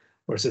expensive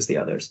versus the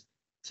others.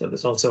 So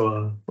there's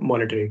also a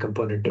monetary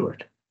component to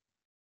it.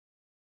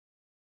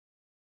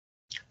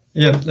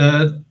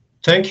 Yeah,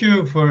 thank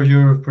you for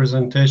your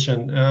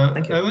presentation.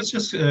 Thank you. I was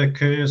just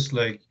curious,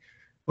 like,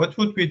 what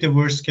would be the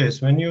worst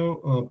case when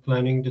you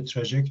planning the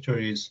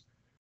trajectories?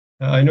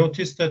 I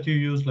noticed that you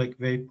use like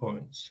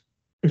waypoints.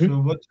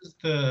 So what is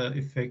the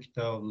effect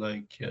of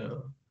like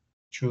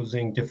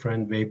choosing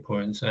different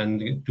waypoints?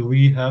 And do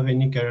we have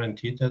any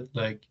guarantee that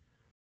like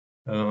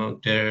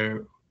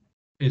there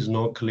is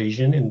no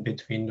collision in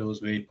between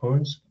those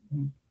waypoints?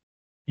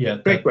 Yeah,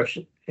 Great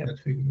question. Yeah. that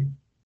figure.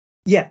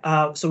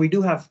 Yeah, so we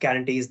do have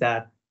guarantees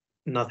that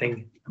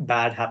nothing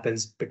bad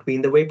happens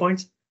between the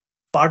waypoints.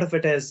 Part of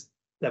it is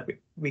that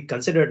we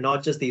consider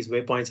not just these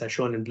waypoints as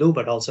shown in blue,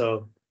 but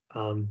also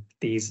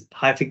these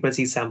high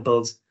frequency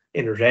samples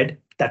in red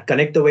that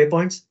connect the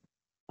waypoints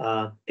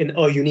in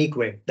a unique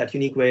way. That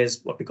unique way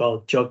is what we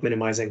call jerk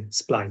minimizing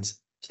splines.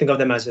 So think of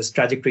them as just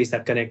trajectories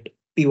that connect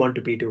P1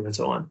 to P2 and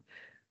so on.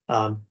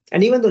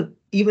 And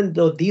even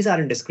though these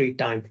are in discrete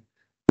time,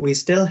 we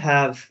still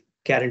have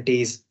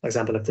guarantees. For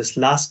example, if this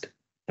last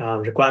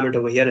requirement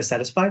over here is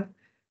satisfied,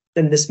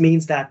 then this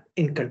means that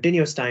in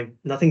continuous time,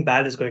 nothing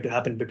bad is going to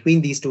happen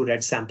between these two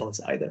red samples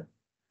either.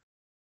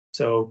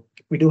 So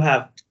we do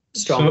have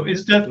strong. So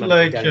is that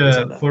like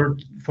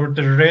for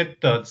the red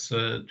dots,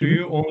 do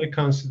you only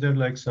consider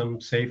like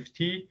some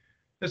safety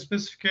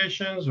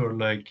specifications or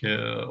like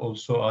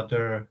also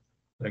other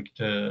like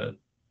the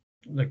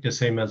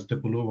same as the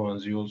blue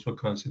ones? You also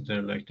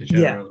consider like the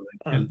general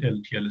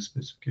LTL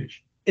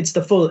specification. It's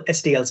the full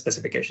STL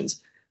specifications.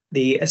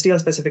 The STL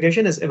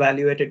specification is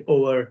evaluated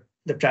over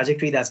the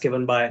trajectory that's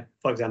given by,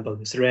 for example,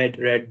 this red,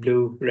 red,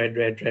 blue, red,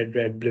 red, red,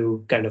 red,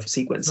 blue kind of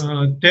sequence.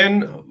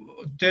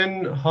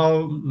 Then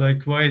how,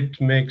 like, why it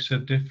makes a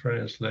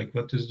difference? Like,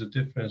 what is the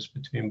difference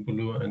between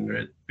blue and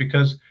red?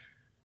 Because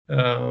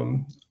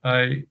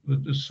I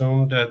would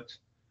assume that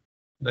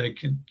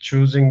like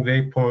choosing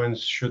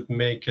waypoints should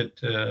make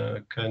it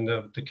kind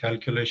of the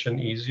calculation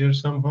easier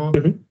somehow.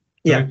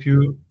 Yeah. So if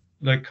you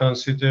like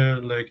consider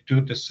like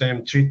do the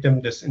same, treat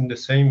them in the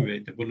same way,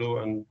 the blue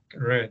and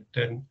red,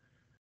 then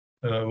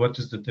what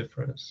is the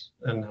difference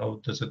and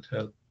how does it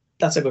help?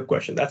 That's a good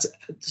question.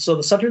 So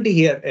the subtlety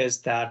here is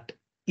that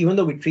even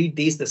though we treat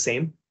these the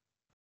same,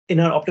 in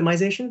our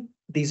optimization,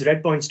 these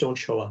red points don't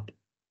show up.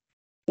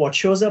 What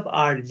shows up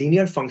are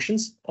linear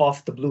functions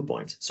of the blue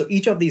points. So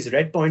each of these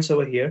red points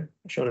over here,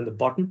 shown in the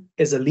bottom,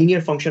 is a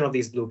linear function of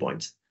these blue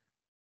points.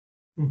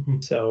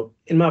 So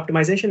in my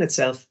optimization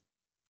itself,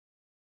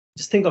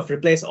 just think of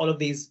replace all of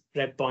these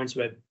red points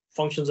with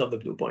functions of the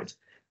blue points.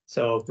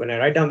 So when I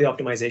write down the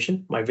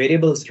optimization, my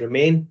variables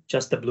remain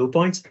just the blue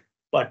points,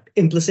 but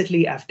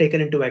implicitly I've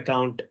taken into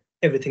account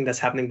everything that's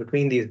happening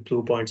between these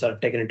blue points.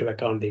 I've taken into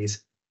account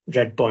these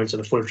red points or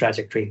the full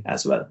trajectory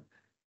as well.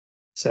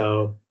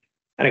 So,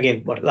 and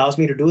again, what allows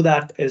me to do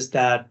that is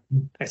that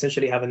I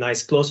essentially have a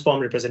nice closed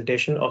form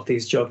representation of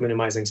these jerk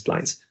minimizing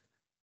splines.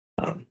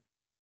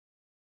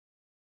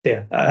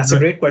 That's a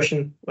great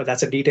question, but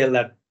that's a detail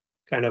that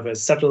kind of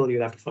is subtle.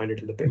 You'll have to find it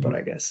in the paper,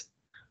 I guess.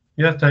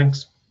 Yeah,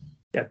 thanks.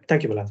 Yeah,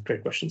 thank you, Milad.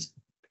 Great questions.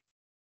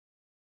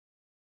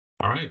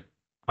 All right.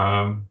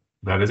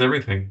 That is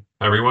everything.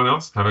 Everyone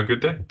else, have a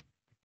good day.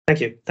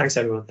 Thank you. Thanks,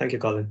 everyone. Thank you,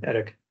 Colin,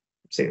 Eric.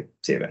 See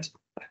you guys.